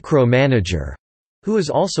micromanager, who is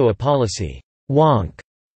also a policy wonk.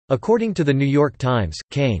 According to the New York Times,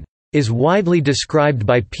 Kaine is widely described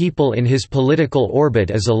by people in his political orbit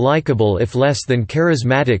as a likable if less than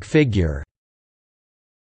charismatic figure,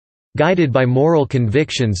 guided by moral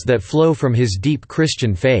convictions that flow from his deep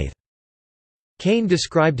Christian faith. Kaine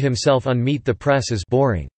described himself on Meet the Press as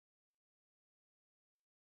boring.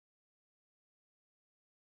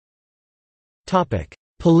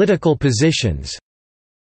 Political positions.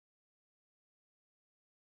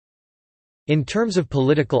 In terms of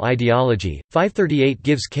political ideology, 538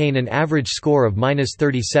 gives Kaine an average score of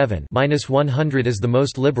 -37, -100 is the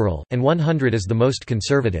most liberal, and 100 is the most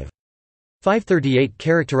conservative. 538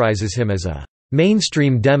 characterizes him as a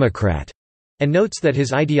mainstream Democrat, and notes that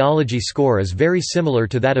his ideology score is very similar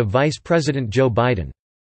to that of Vice President Joe Biden.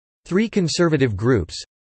 Three conservative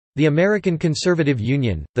groups—the American Conservative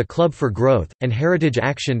Union, the Club for Growth, and Heritage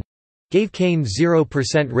Action— gave Kaine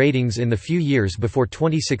 0% ratings in the few years before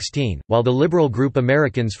 2016, while the liberal group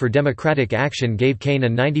Americans for Democratic Action gave Kaine a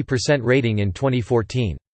 90% rating in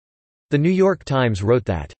 2014. The New York Times wrote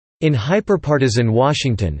that, "In hyperpartisan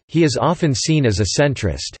Washington, he is often seen as a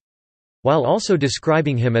centrist," while also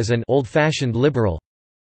describing him as an old-fashioned liberal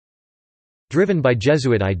driven by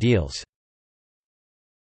Jesuit ideals.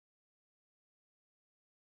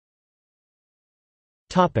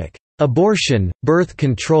 Abortion, birth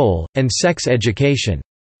control, and sex education.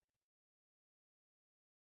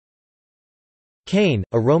 Kaine,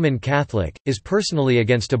 a Roman Catholic, is personally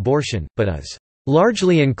against abortion, but is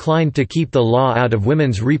largely inclined to keep the law out of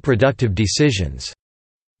women's reproductive decisions.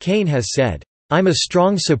 Kaine has said, "I'm a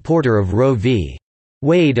strong supporter of Roe v.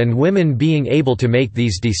 Wade and women being able to make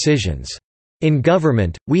these decisions. In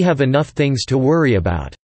government, we have enough things to worry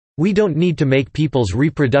about. We don't need to make people's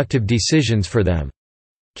reproductive decisions for them."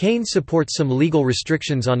 Kaine supports some legal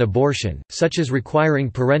restrictions on abortion, such as requiring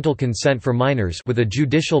parental consent for minors with a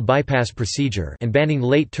judicial bypass procedure and banning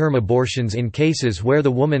late-term abortions in cases where the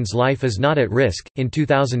woman's life is not at risk. In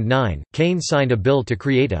 2009, Kaine signed a bill to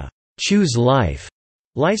create a "Choose Life"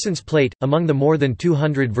 license plate, among the more than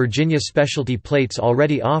 200 Virginia specialty plates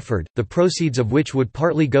already offered, the proceeds of which would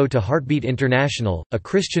partly go to Heartbeat International, a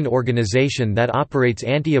Christian organization that operates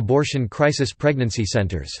anti-abortion crisis pregnancy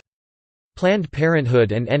centers. Planned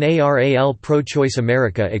Parenthood and NARAL Pro-Choice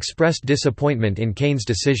America expressed disappointment in Kaine's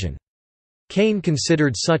decision. Kaine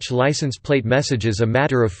considered such license plate messages a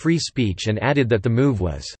matter of free speech and added that the move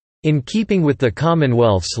was in keeping with the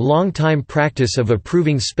Commonwealth's long-time practice of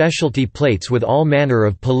approving specialty plates with all manner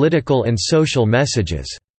of political and social messages.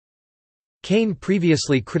 Kaine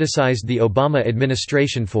previously criticized the Obama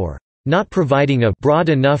administration for not providing a broad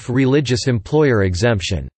enough religious employer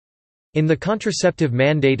exemption in the contraceptive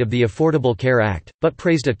mandate of the Affordable Care Act, but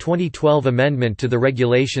praised a 2012 amendment to the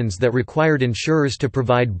regulations that required insurers to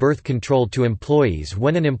provide birth control to employees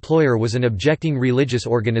when an employer was an objecting religious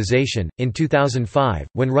organization. In 2005,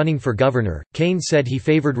 when running for governor, Kaine said he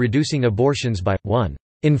favored reducing abortions by 1.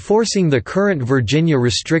 Enforcing the current Virginia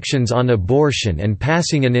restrictions on abortion and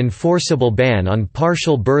passing an enforceable ban on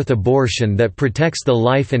partial birth abortion that protects the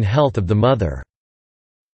life and health of the mother.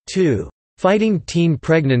 2. Fighting teen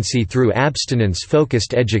pregnancy through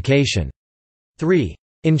abstinence-focused education. 3.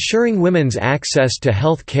 Ensuring women's access to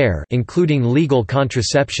health care, including legal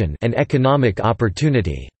contraception, and economic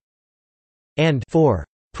opportunity. And 4.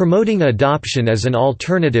 Promoting adoption as an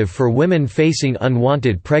alternative for women facing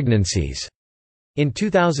unwanted pregnancies. In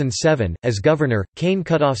 2007, as governor, Kaine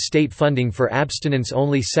cut off state funding for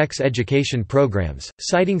abstinence-only sex education programs,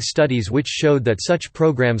 citing studies which showed that such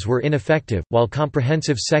programs were ineffective, while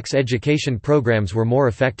comprehensive sex education programs were more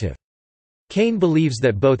effective. Kaine believes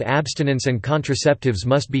that both abstinence and contraceptives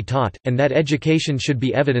must be taught, and that education should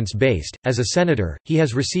be evidence-based. As a senator, he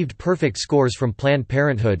has received perfect scores from Planned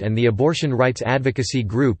Parenthood and the abortion rights advocacy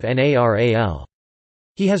group NARAL.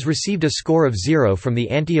 He has received a score of 0 from the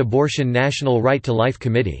Anti-Abortion National Right to Life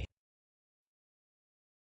Committee.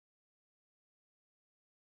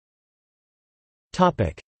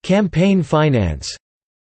 Campaign finance.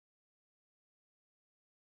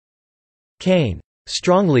 Kaine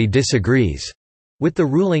strongly disagrees with the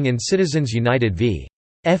ruling in Citizens United v.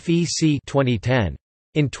 FEC 2010.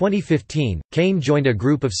 In 2015, Kaine joined a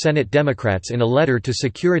group of Senate Democrats in a letter to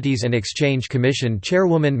Securities and Exchange Commission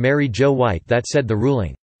Chairwoman Mary Jo White that said the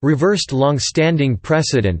ruling reversed long-standing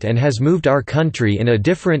precedent and has moved our country in a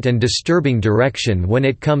different and disturbing direction when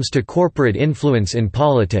it comes to corporate influence in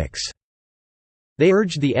politics. They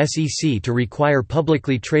urged the SEC to require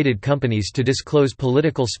publicly traded companies to disclose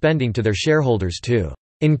political spending to their shareholders to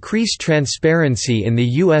increase transparency in the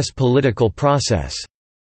U.S. political process.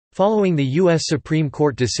 Following the U.S. Supreme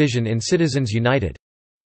Court decision in Citizens United.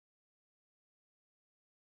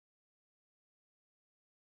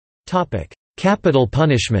 Capital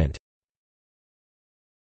punishment.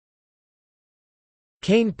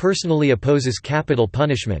 Kaine personally opposes capital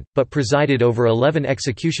punishment, but presided over 11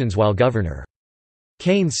 executions while governor.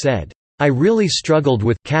 Kaine said, "I really struggled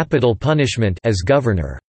with capital punishment as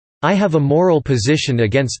governor. I have a moral position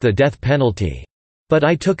against the death penalty. But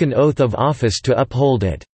I took an oath of office to uphold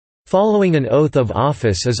it. Following an oath of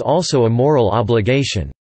office is also a moral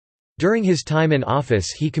obligation." During his time in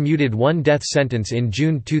office he commuted one death sentence in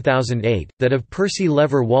June 2008, that of Percy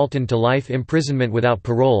Lever Walton to life imprisonment without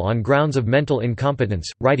parole on grounds of mental incompetence,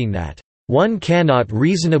 writing that, "One cannot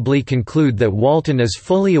reasonably conclude that Walton is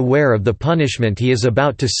fully aware of the punishment he is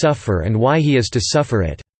about to suffer and why he is to suffer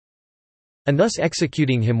it," and thus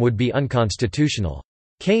executing him would be unconstitutional.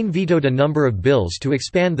 Kaine vetoed a number of bills to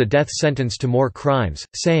expand the death sentence to more crimes,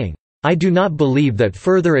 saying, "I do not believe that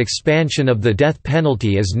further expansion of the death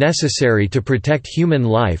penalty is necessary to protect human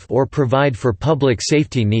life or provide for public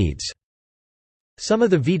safety needs." Some of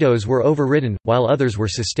the vetoes were overridden, while others were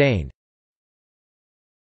sustained.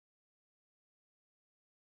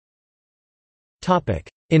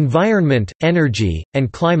 Environment, energy,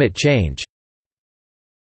 and climate change.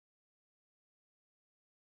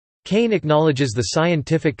 Kaine acknowledges the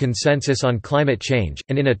scientific consensus on climate change,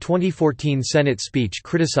 and in a 2014 Senate speech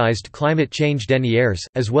criticized climate change deniers,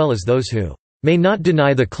 as well as those who may not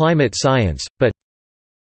deny the climate science, but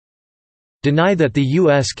deny that the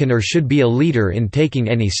U.S. can or should be a leader in taking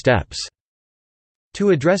any steps.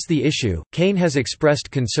 To address the issue, Kaine has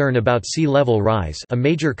expressed concern about sea level rise, a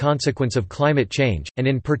major consequence of climate change, and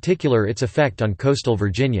in particular its effect on coastal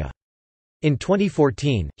Virginia. In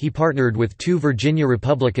 2014, he partnered with two Virginia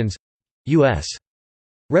Republicans—U.S.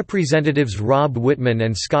 Representatives Rob Whitman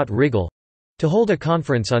and Scott Riggle—to hold a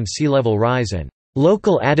conference on sea level rise and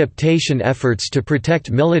local adaptation efforts to protect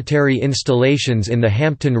military installations in the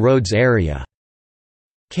Hampton Roads area.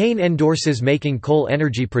 Kaine endorses making coal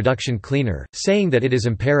energy production cleaner, saying that it is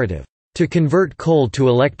imperative to convert coal to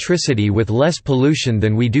electricity with less pollution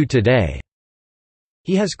than we do today.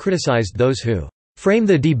 He has criticized those who frame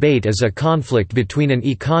the debate as a conflict between an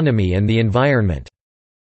economy and the environment,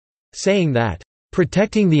 saying that,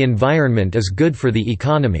 "protecting the environment is good for the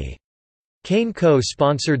economy." Kaine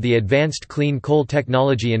co-sponsored the Advanced Clean Coal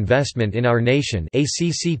Technology Investment in Our Nation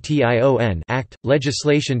Act,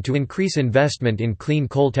 legislation to increase investment in clean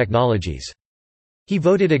coal technologies. He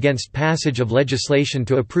voted against passage of legislation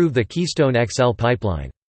to approve the Keystone XL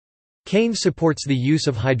pipeline. Kaine supports the use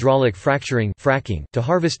of hydraulic fracturing fracking to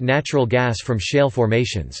harvest natural gas from shale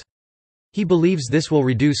formations. He believes this will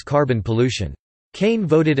reduce carbon pollution. Kaine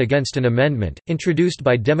voted against an amendment, introduced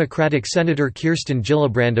by Democratic Senator Kirsten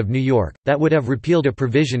Gillibrand of New York, that would have repealed a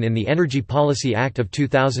provision in the Energy Policy Act of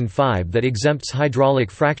 2005 that exempts hydraulic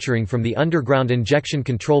fracturing from the underground injection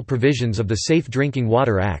control provisions of the Safe Drinking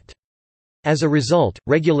Water Act. As a result,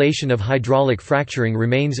 regulation of hydraulic fracturing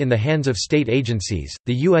remains in the hands of state agencies.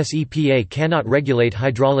 The U.S. EPA cannot regulate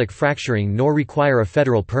hydraulic fracturing nor require a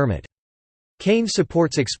federal permit. Kaine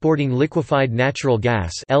supports exporting liquefied natural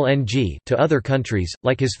gas (LNG) to other countries,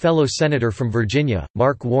 like his fellow senator from Virginia,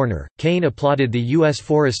 Mark Warner. Kaine applauded the U.S.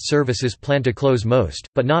 Forest Service's plan to close most,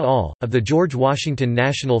 but not all, of the George Washington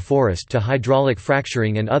National Forest to hydraulic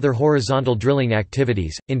fracturing and other horizontal drilling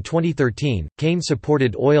activities. In 2013, Kaine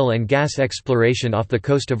supported oil and gas exploration off the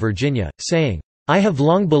coast of Virginia, saying, "I have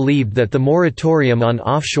long believed that the moratorium on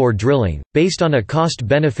offshore drilling, based on a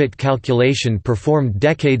cost-benefit calculation performed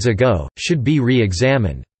decades ago, should be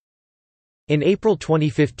re-examined." In April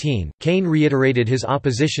 2015, Kaine reiterated his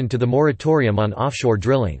opposition to the moratorium on offshore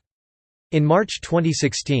drilling. In March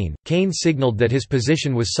 2016, Kaine signaled that his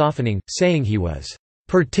position was softening, saying he was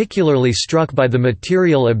particularly struck by the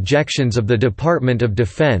material objections of the Department of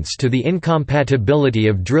Defense to the incompatibility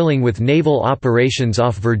of drilling with naval operations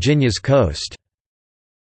off Virginia's coast.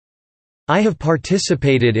 "I have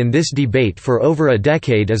participated in this debate for over a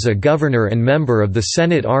decade as a governor and member of the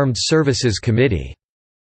Senate Armed Services Committee.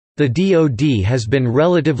 The DoD has been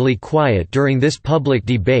relatively quiet during this public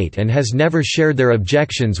debate and has never shared their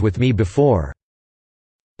objections with me before."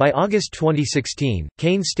 By August 2016,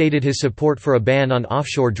 Kaine stated his support for a ban on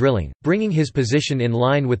offshore drilling, bringing his position in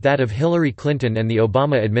line with that of Hillary Clinton and the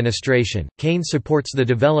Obama administration. Kaine supports the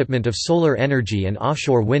development of solar energy and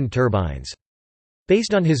offshore wind turbines.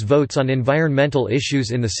 Based on his votes on environmental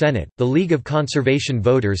issues in the Senate, the League of Conservation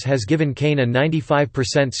Voters has given Kaine a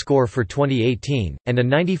 95% score for 2018, and a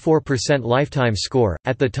 94% lifetime score.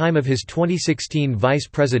 At the time of his 2016 vice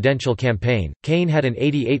presidential campaign, Kaine had an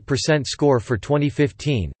 88% score for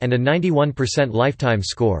 2015, and a 91% lifetime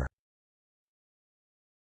score.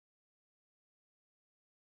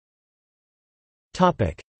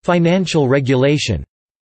 Financial regulation.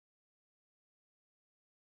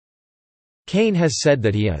 Kaine has said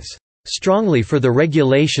that he is strongly for the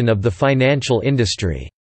regulation of the financial industry,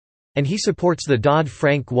 and he supports the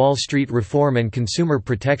Dodd-Frank Wall Street Reform and Consumer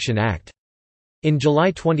Protection Act. In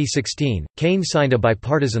July 2016, Kaine signed a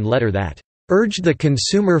bipartisan letter that urged the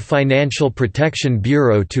Consumer Financial Protection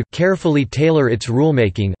Bureau to carefully tailor its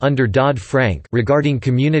rulemaking under Dodd-Frank regarding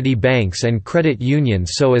community banks and credit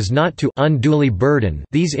unions so as not to unduly burden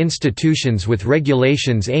these institutions with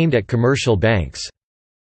regulations aimed at commercial banks.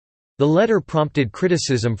 The letter prompted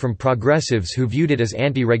criticism from progressives who viewed it as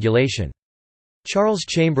anti-regulation. Charles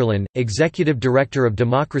Chamberlain, executive director of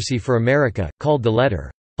Democracy for America, called the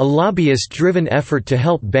letter a lobbyist-driven effort to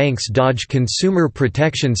help banks dodge consumer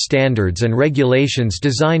protection standards and regulations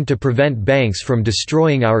designed to prevent banks from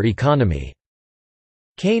destroying our economy.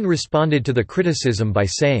 Kaine responded to the criticism by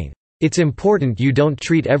saying, "It's important you don't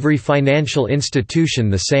treat every financial institution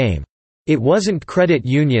the same. It wasn't credit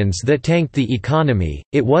unions that tanked the economy,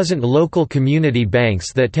 it wasn't local community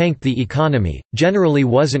banks that tanked the economy, generally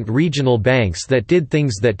wasn't regional banks that did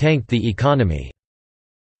things that tanked the economy."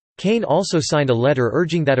 Kaine also signed a letter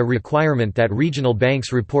urging that a requirement that regional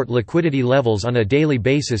banks report liquidity levels on a daily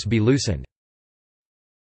basis be loosened.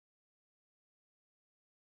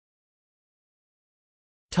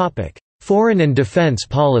 Foreign and defense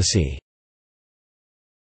policy.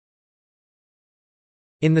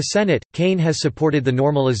 In the Senate, Kaine has supported the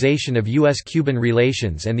normalization of U.S.-Cuban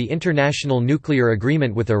relations and the international nuclear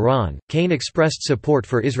agreement with Iran. Kaine expressed support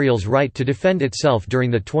for Israel's right to defend itself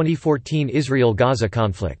during the 2014 Israel-Gaza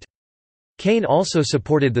conflict. Kaine also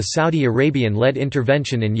supported the Saudi Arabian-led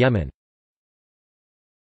intervention in Yemen.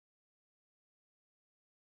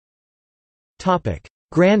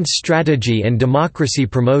 Grand strategy and democracy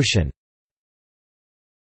promotion.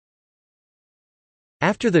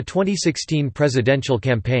 After the 2016 presidential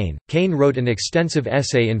campaign, Kaine wrote an extensive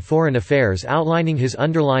essay in Foreign Affairs outlining his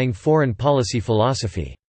underlying foreign policy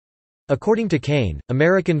philosophy. According to Kaine,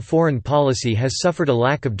 American foreign policy has suffered a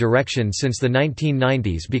lack of direction since the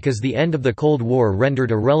 1990s because the end of the Cold War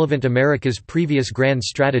rendered irrelevant America's previous grand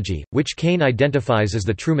strategy, which Kaine identifies as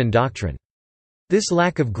the Truman Doctrine. This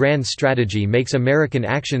lack of grand strategy makes American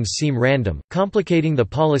actions seem random, complicating the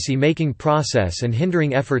policy-making process and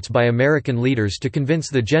hindering efforts by American leaders to convince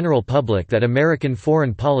the general public that American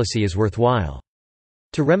foreign policy is worthwhile.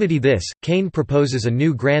 To remedy this, Kaine proposes a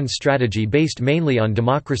new grand strategy based mainly on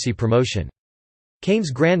democracy promotion.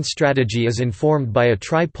 Kaine's grand strategy is informed by a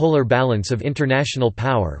tripolar balance of international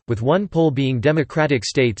power, with one pole being democratic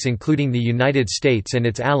states including the United States and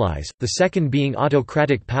its allies, the second being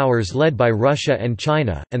autocratic powers led by Russia and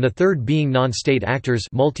China, and the third being non-state actors,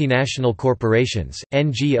 multinational corporations,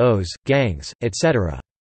 NGOs, gangs, etc.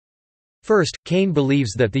 First, Kaine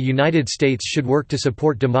believes that the United States should work to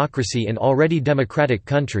support democracy in already democratic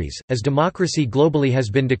countries, as democracy globally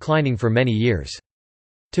has been declining for many years.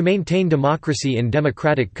 To maintain democracy in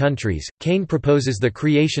democratic countries, Kaine proposes the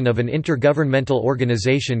creation of an intergovernmental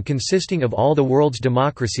organization consisting of all the world's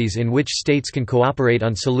democracies in which states can cooperate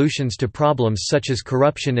on solutions to problems such as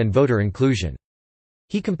corruption and voter inclusion.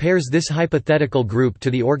 He compares this hypothetical group to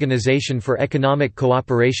the Organization for Economic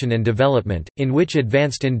Cooperation and Development, in which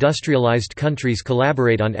advanced industrialized countries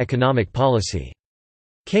collaborate on economic policy.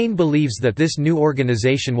 Kaine believes that this new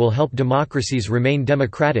organization will help democracies remain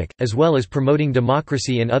democratic, as well as promoting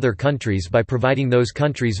democracy in other countries by providing those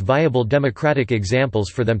countries viable democratic examples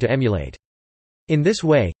for them to emulate. In this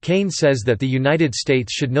way, Kaine says that the United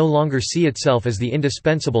States should no longer see itself as the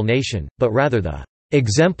indispensable nation, but rather the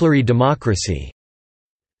exemplary democracy.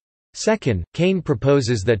 Second, Kaine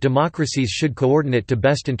proposes that democracies should coordinate to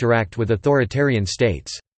best interact with authoritarian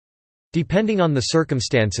states. Depending on the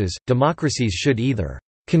circumstances, democracies should either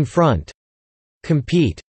confront,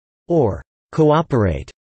 compete, or cooperate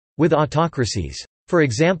with autocracies. For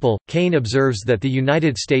example, Kaine observes that the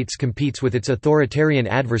United States competes with its authoritarian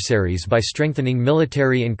adversaries by strengthening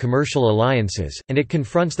military and commercial alliances, and it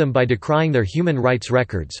confronts them by decrying their human rights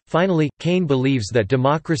records. Finally, Kaine believes that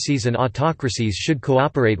democracies and autocracies should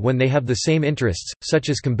cooperate when they have the same interests, such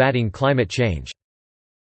as combating climate change.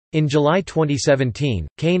 In July 2017,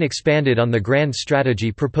 Kaine expanded on the grand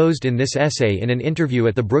strategy proposed in this essay in an interview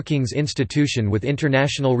at the Brookings Institution with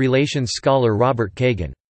international relations scholar Robert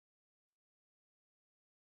Kagan.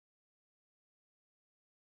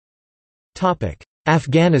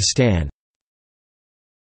 Afghanistan.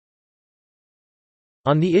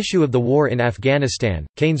 On the issue of the war in Afghanistan,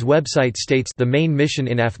 Kaine's website states the main mission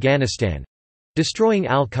in Afghanistan—destroying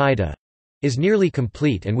al-Qaeda—is nearly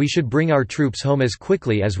complete and we should bring our troops home as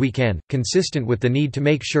quickly as we can, consistent with the need to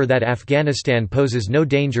make sure that Afghanistan poses no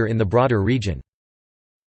danger in the broader region.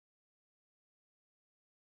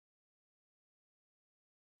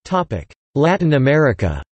 Latin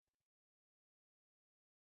America.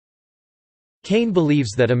 Kaine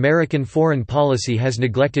believes that American foreign policy has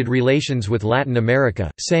neglected relations with Latin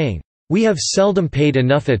America, saying, "We have seldom paid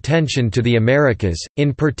enough attention to the Americas,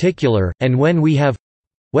 in particular, and when we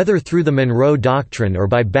have—whether through the Monroe Doctrine or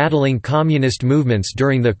by battling communist movements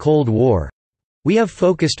during the Cold War—we have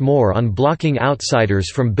focused more on blocking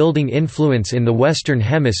outsiders from building influence in the Western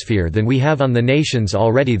Hemisphere than we have on the nations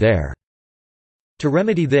already there." To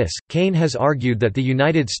remedy this, Kaine has argued that the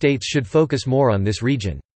United States should focus more on this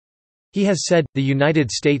region. He has said, the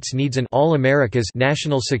United States needs an all-Americas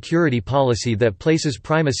national security policy that places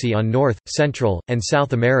primacy on North, Central, and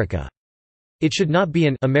South America. It should not be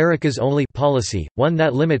an Americas only policy, one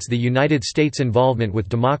that limits the United States' involvement with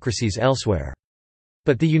democracies elsewhere.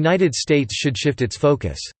 But the United States should shift its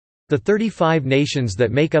focus. The 35 nations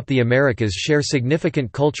that make up the Americas share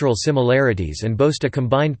significant cultural similarities and boast a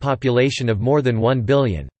combined population of more than 1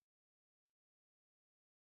 billion.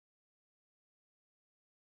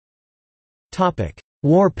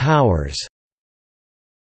 War powers.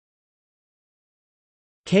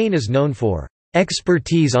 Kaine is known for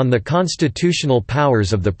expertise on the constitutional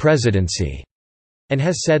powers of the presidency, and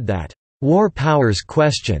has said that war powers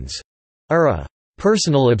questions are a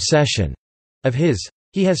personal obsession of his.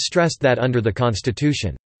 He has stressed that under the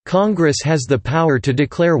Constitution, Congress has the power to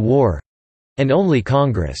declare war—and only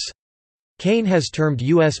Congress. Kaine has termed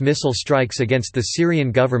U.S. missile strikes against the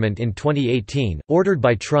Syrian government in 2018, ordered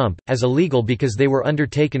by Trump, as illegal because they were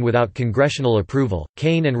undertaken without congressional approval.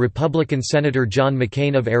 Kaine and Republican Senator John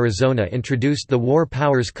McCain of Arizona introduced the War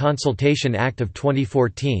Powers Consultation Act of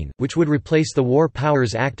 2014, which would replace the War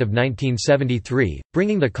Powers Act of 1973,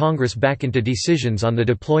 bringing the Congress back into decisions on the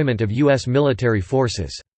deployment of U.S. military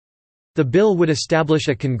forces. The bill would establish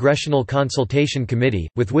a congressional consultation committee,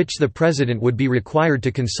 with which the president would be required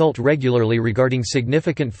to consult regularly regarding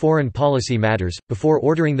significant foreign policy matters, before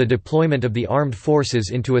ordering the deployment of the armed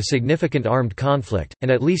forces into a significant armed conflict,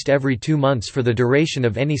 and at least every 2 months for the duration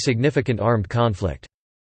of any significant armed conflict.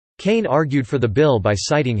 Kaine argued for the bill by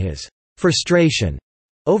citing his frustration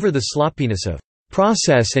over the sloppiness of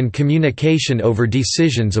process and communication over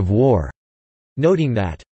decisions of war, noting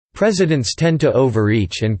that presidents tend to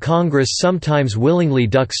overreach and Congress sometimes willingly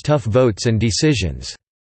ducks tough votes and decisions.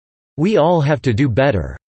 We all have to do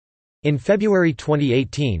better. In February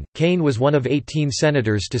 2018, Kaine was one of 18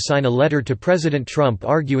 senators to sign a letter to President Trump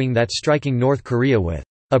arguing that striking North Korea with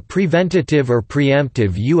a preventative or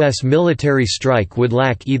preemptive U.S. military strike would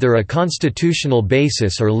lack either a constitutional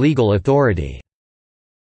basis or legal authority,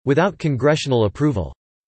 without congressional approval.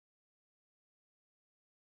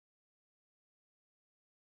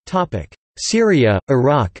 Syria,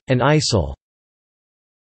 Iraq, and ISIL.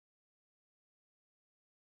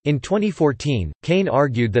 In 2014, Kaine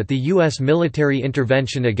argued that the U.S. military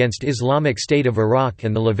intervention against Islamic State of Iraq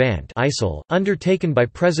and the Levant (ISIL), undertaken by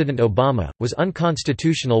President Obama, was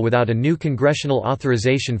unconstitutional without a new congressional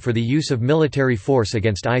authorization for the use of military force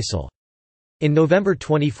against ISIL. In November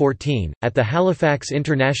 2014, at the Halifax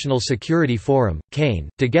International Security Forum, Kaine,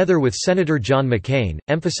 together with Senator John McCain,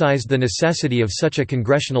 emphasized the necessity of such a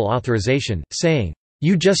congressional authorization, saying,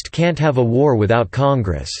 "You just can't have a war without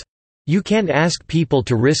Congress. You can't ask people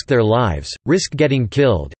to risk their lives, risk getting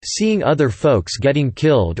killed, seeing other folks getting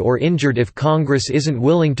killed or injured if Congress isn't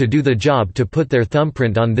willing to do the job to put their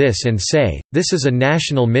thumbprint on this and say, this is a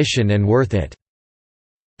national mission and worth it."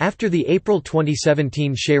 After the April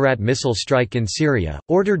 2017 Shayrat missile strike in Syria,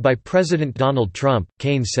 ordered by President Donald Trump,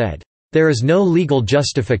 Kaine said, "There is no legal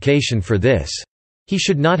justification for this. He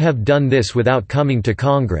should not have done this without coming to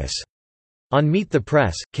Congress." On Meet the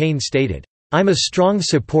Press, Kaine stated, "I'm a strong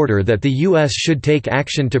supporter that the U.S. should take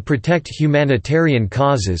action to protect humanitarian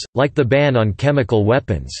causes, like the ban on chemical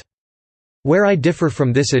weapons. Where I differ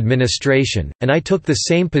from this administration, and I took the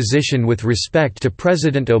same position with respect to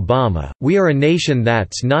President Obama, we are a nation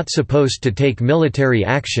that's not supposed to take military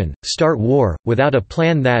action, start war, without a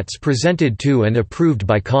plan that's presented to and approved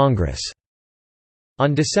by Congress."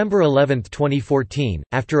 On December 11, 2014,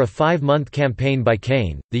 after a 5-month campaign by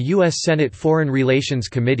Kaine, the U.S. Senate Foreign Relations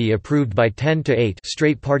Committee approved by 10-8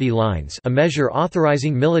 straight party lines a measure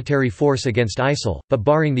authorizing military force against ISIL, but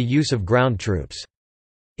barring the use of ground troops.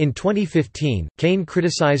 In 2015, Kaine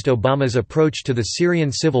criticized Obama's approach to the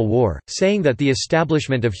Syrian civil war, saying that the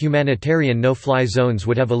establishment of humanitarian no-fly zones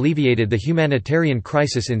would have alleviated the humanitarian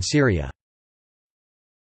crisis in Syria.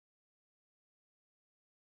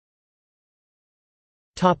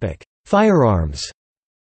 Firearms.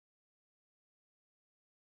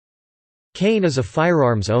 Kaine is a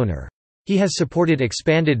firearms owner. He has supported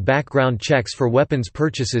expanded background checks for weapons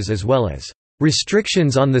purchases as well as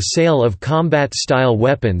restrictions on the sale of combat-style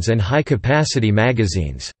weapons and high-capacity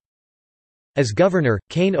magazines. As governor,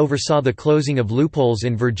 Kaine oversaw the closing of loopholes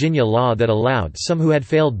in Virginia law that allowed some who had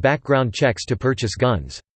failed background checks to purchase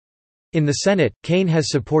guns. In the Senate, Kaine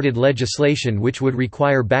has supported legislation which would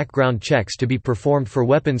require background checks to be performed for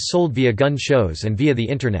weapons sold via gun shows and via the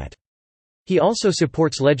Internet. He also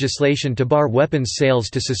supports legislation to bar weapons sales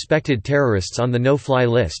to suspected terrorists on the no-fly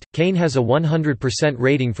list. Kaine has a 100%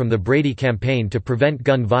 rating from the Brady Campaign to Prevent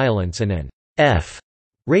Gun Violence and an F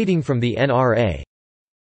rating from the NRA.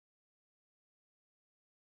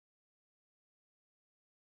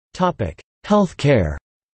 Health care.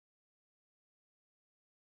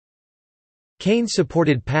 Kaine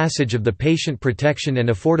supported passage of the Patient Protection and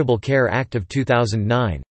Affordable Care Act of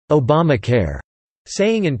 2009, Obamacare,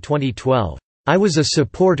 saying in 2012, "I was a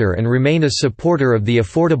supporter and remain a supporter of the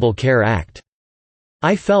Affordable Care Act.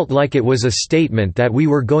 I felt like it was a statement that we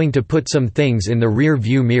were going to put some things in the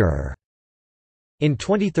rear-view mirror." In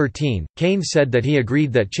 2013, Kaine said that he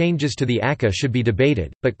agreed that changes to the ACA should be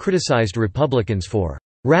debated, but criticized Republicans for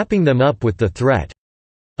wrapping them up with the threat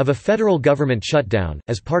of a federal government shutdown,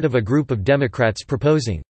 as part of a group of Democrats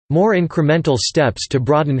proposing more incremental steps to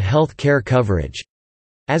broaden health care coverage,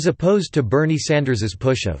 as opposed to Bernie Sanders's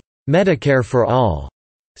push of Medicare for all.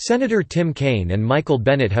 Senator Tim Kaine and Michael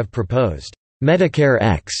Bennet have proposed Medicare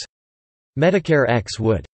X. Medicare X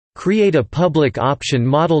would create a public option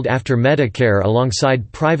modeled after Medicare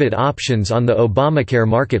alongside private options on the Obamacare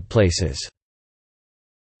marketplaces.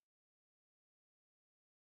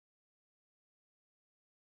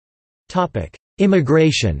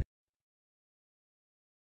 Immigration.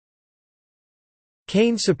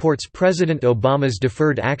 Kaine supports President Obama's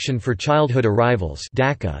Deferred Action for Childhood Arrivals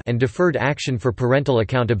 (DACA) and Deferred Action for Parental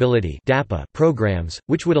Accountability (DAPA) programs,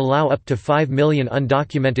 which would allow up to 5 million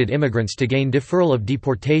undocumented immigrants to gain deferral of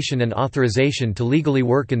deportation and authorization to legally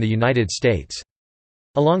work in the United States.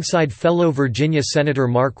 Alongside fellow Virginia Senator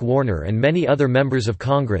Mark Warner and many other members of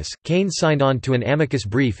Congress, Kaine signed on to an amicus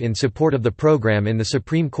brief in support of the program in the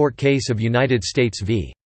Supreme Court case of United States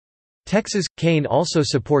v. Texas. Kaine also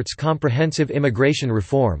supports comprehensive immigration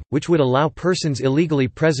reform, which would allow persons illegally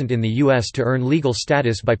present in the U.S. to earn legal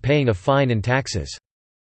status by paying a fine and taxes.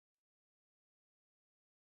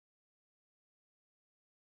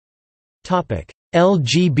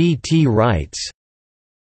 LGBT rights.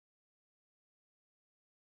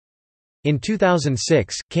 In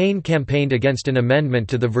 2006, Kaine campaigned against an amendment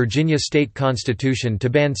to the Virginia state constitution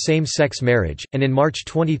to ban same-sex marriage, and in March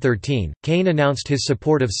 2013, Kaine announced his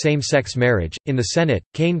support of same-sex marriage. In the Senate,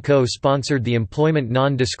 Kaine co-sponsored the Employment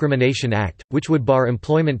Non-Discrimination Act, which would bar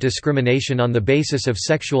employment discrimination on the basis of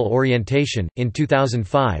sexual orientation. In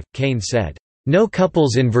 2005, Kaine said, "No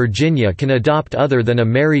couples in Virginia can adopt other than a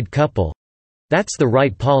married couple. That's the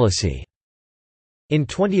right policy." In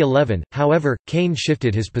 2011, however, Kaine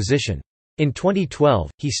shifted his position. In 2012,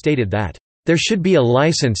 he stated that, "There should be a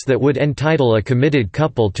license that would entitle a committed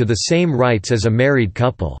couple to the same rights as a married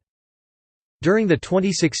couple." During the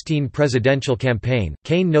 2016 presidential campaign,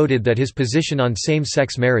 Kaine noted that his position on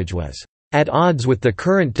same-sex marriage was, "at odds with the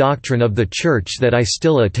current doctrine of the Church that I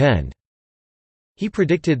still attend." He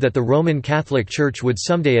predicted that the Roman Catholic Church would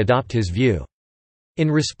someday adopt his view. In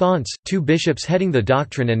response, two bishops heading the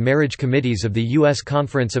doctrine and marriage committees of the U.S.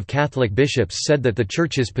 Conference of Catholic Bishops said that the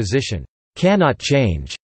Church's position cannot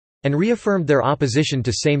change, and reaffirmed their opposition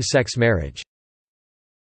to same-sex marriage.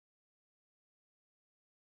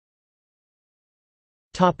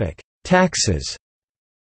 Taxes.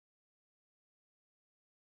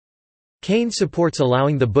 Kaine supports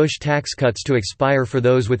allowing the Bush tax cuts to expire for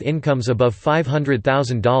those with incomes above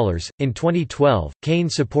 $500,000. In 2012, Kaine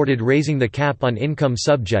supported raising the cap on income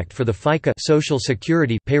subject for the FICA Social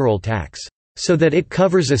Security payroll tax, so that it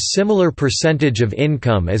covers a similar percentage of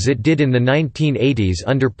income as it did in the 1980s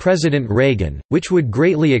under President Reagan, which would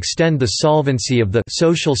greatly extend the solvency of the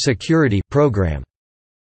Social Security program.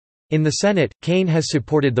 In the Senate, Kaine has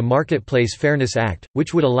supported the Marketplace Fairness Act,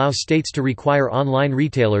 which would allow states to require online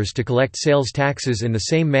retailers to collect sales taxes in the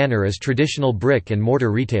same manner as traditional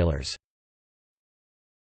brick-and-mortar retailers.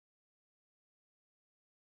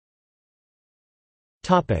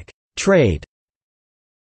 Trade.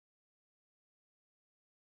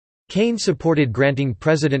 Kaine supported granting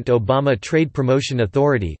President Obama Trade Promotion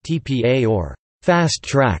Authority (TPA) or Fast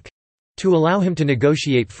Track to allow him to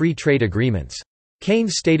negotiate free trade agreements. Kaine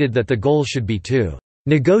stated that the goal should be to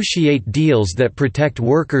negotiate deals that protect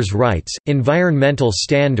workers' rights, environmental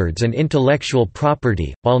standards and intellectual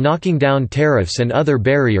property, while knocking down tariffs and other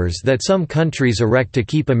barriers that some countries erect to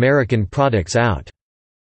keep American products out.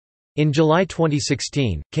 In July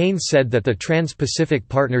 2016, Kaine said that the Trans-Pacific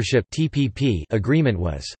Partnership (TPP) agreement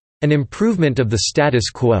was an improvement of the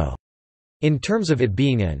status quo, in terms of it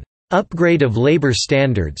being an upgrade of labor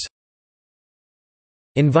standards,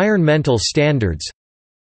 environmental standards,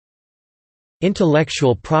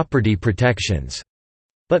 intellectual property protections,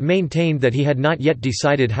 but maintained that he had not yet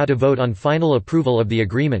decided how to vote on final approval of the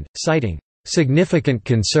agreement, citing significant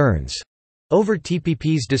concerns over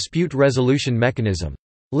TPP's dispute resolution mechanism.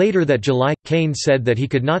 Later that July, Kaine said that he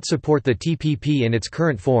could not support the TPP in its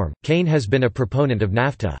current form. Kaine has been a proponent of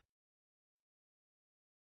NAFTA.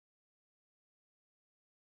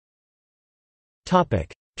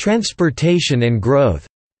 Topic: Transportation and growth.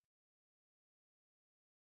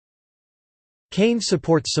 Kaine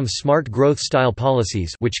supports some smart growth-style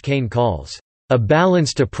policies which Kaine calls a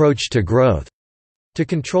balanced approach to growth, to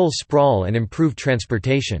control sprawl and improve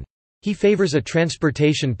transportation. He favors a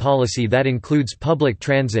transportation policy that includes public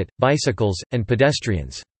transit, bicycles, and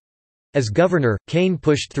pedestrians. As governor, Kaine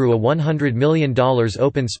pushed through a $100 million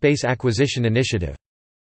open space acquisition initiative.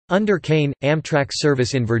 Under Kaine, Amtrak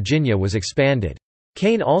service in Virginia was expanded.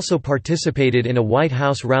 Kaine also participated in a White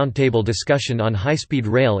House roundtable discussion on high-speed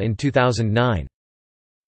rail in 2009.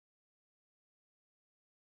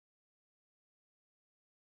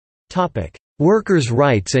 Workers'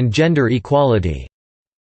 rights and gender equality.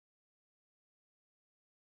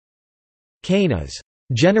 Kaine is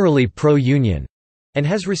generally pro-union and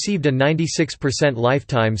has received a 96%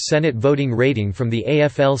 lifetime Senate voting rating from the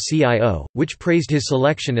AFL-CIO, which praised his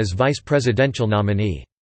selection as vice presidential nominee.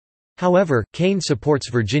 However, Kaine supports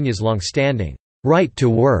Virginia's long-standing right to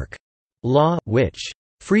work law, which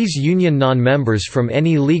frees union non-members from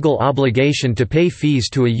any legal obligation to pay fees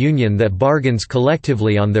to a union that bargains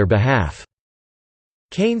collectively on their behalf.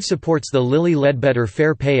 Kaine supports the Lilly Ledbetter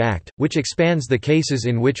Fair Pay Act, which expands the cases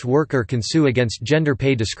in which worker can sue against gender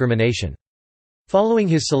pay discrimination. Following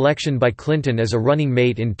his selection by Clinton as a running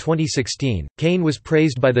mate in 2016, Kaine was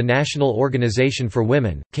praised by the National Organization for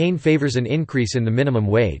Women. Kaine favors an increase in the minimum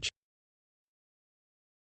wage.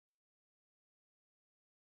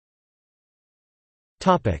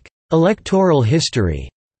 Electoral history.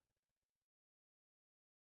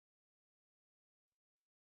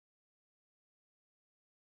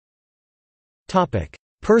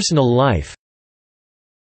 Personal life.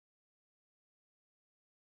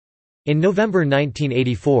 In November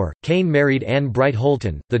 1984, Kaine married Ann Bright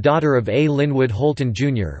Holton, the daughter of A. Linwood Holton,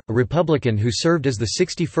 Jr., a Republican who served as the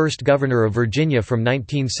 61st governor of Virginia from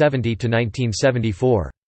 1970 to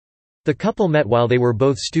 1974. The couple met while they were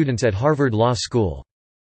both students at Harvard Law School.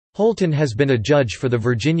 Holton has been a judge for the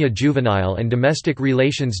Virginia Juvenile and Domestic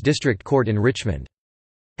Relations District Court in Richmond.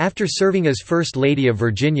 After serving as First Lady of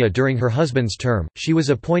Virginia during her husband's term, she was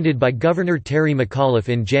appointed by Governor Terry McAuliffe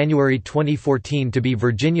in January 2014 to be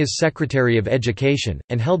Virginia's Secretary of Education,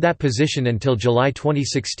 and held that position until July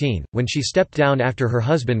 2016, when she stepped down after her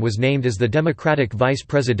husband was named as the Democratic vice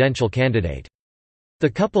presidential candidate. The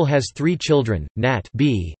couple has 3 children: Nat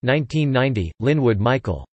B. 1990, Linwood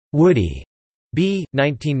Michael Woody B.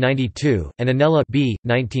 1992, and Anella B.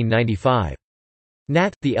 1995.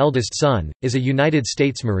 Nat, the eldest son, is a United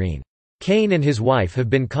States Marine. Kaine and his wife have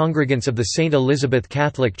been congregants of the St. Elizabeth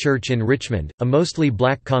Catholic Church in Richmond, a mostly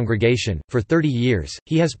black congregation, for 30 years.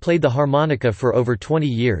 He has played the harmonica for over 20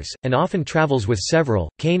 years, and often travels with several.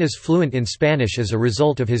 Kaine is fluent in Spanish as a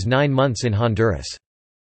result of his 9 months in Honduras.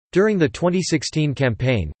 During the 2016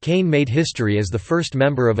 campaign, Kaine made history as the first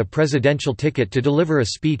member of a presidential ticket to deliver a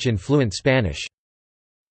speech in fluent Spanish.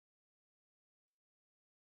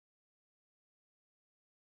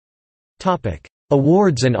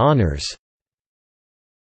 Awards and honors.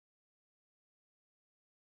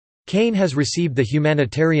 Kaine has received the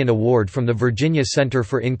Humanitarian Award from the Virginia Center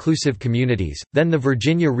for Inclusive Communities, then the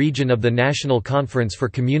Virginia Region of the National Conference for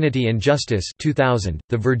Community and Justice 2000,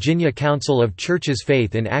 the Virginia Council of Churches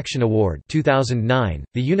Faith in Action Award 2009,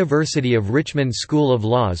 the University of Richmond School of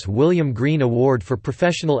Law's William Green Award for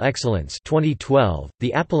Professional Excellence 2012,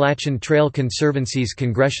 the Appalachian Trail Conservancy's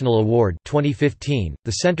Congressional Award 2015,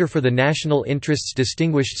 the Center for the National Interests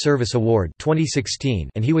Distinguished Service Award 2016,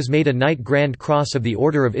 and he was made a Knight Grand Cross of the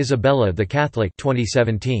Order of Isabella the Catholic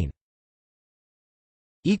 2017.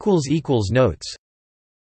 Notes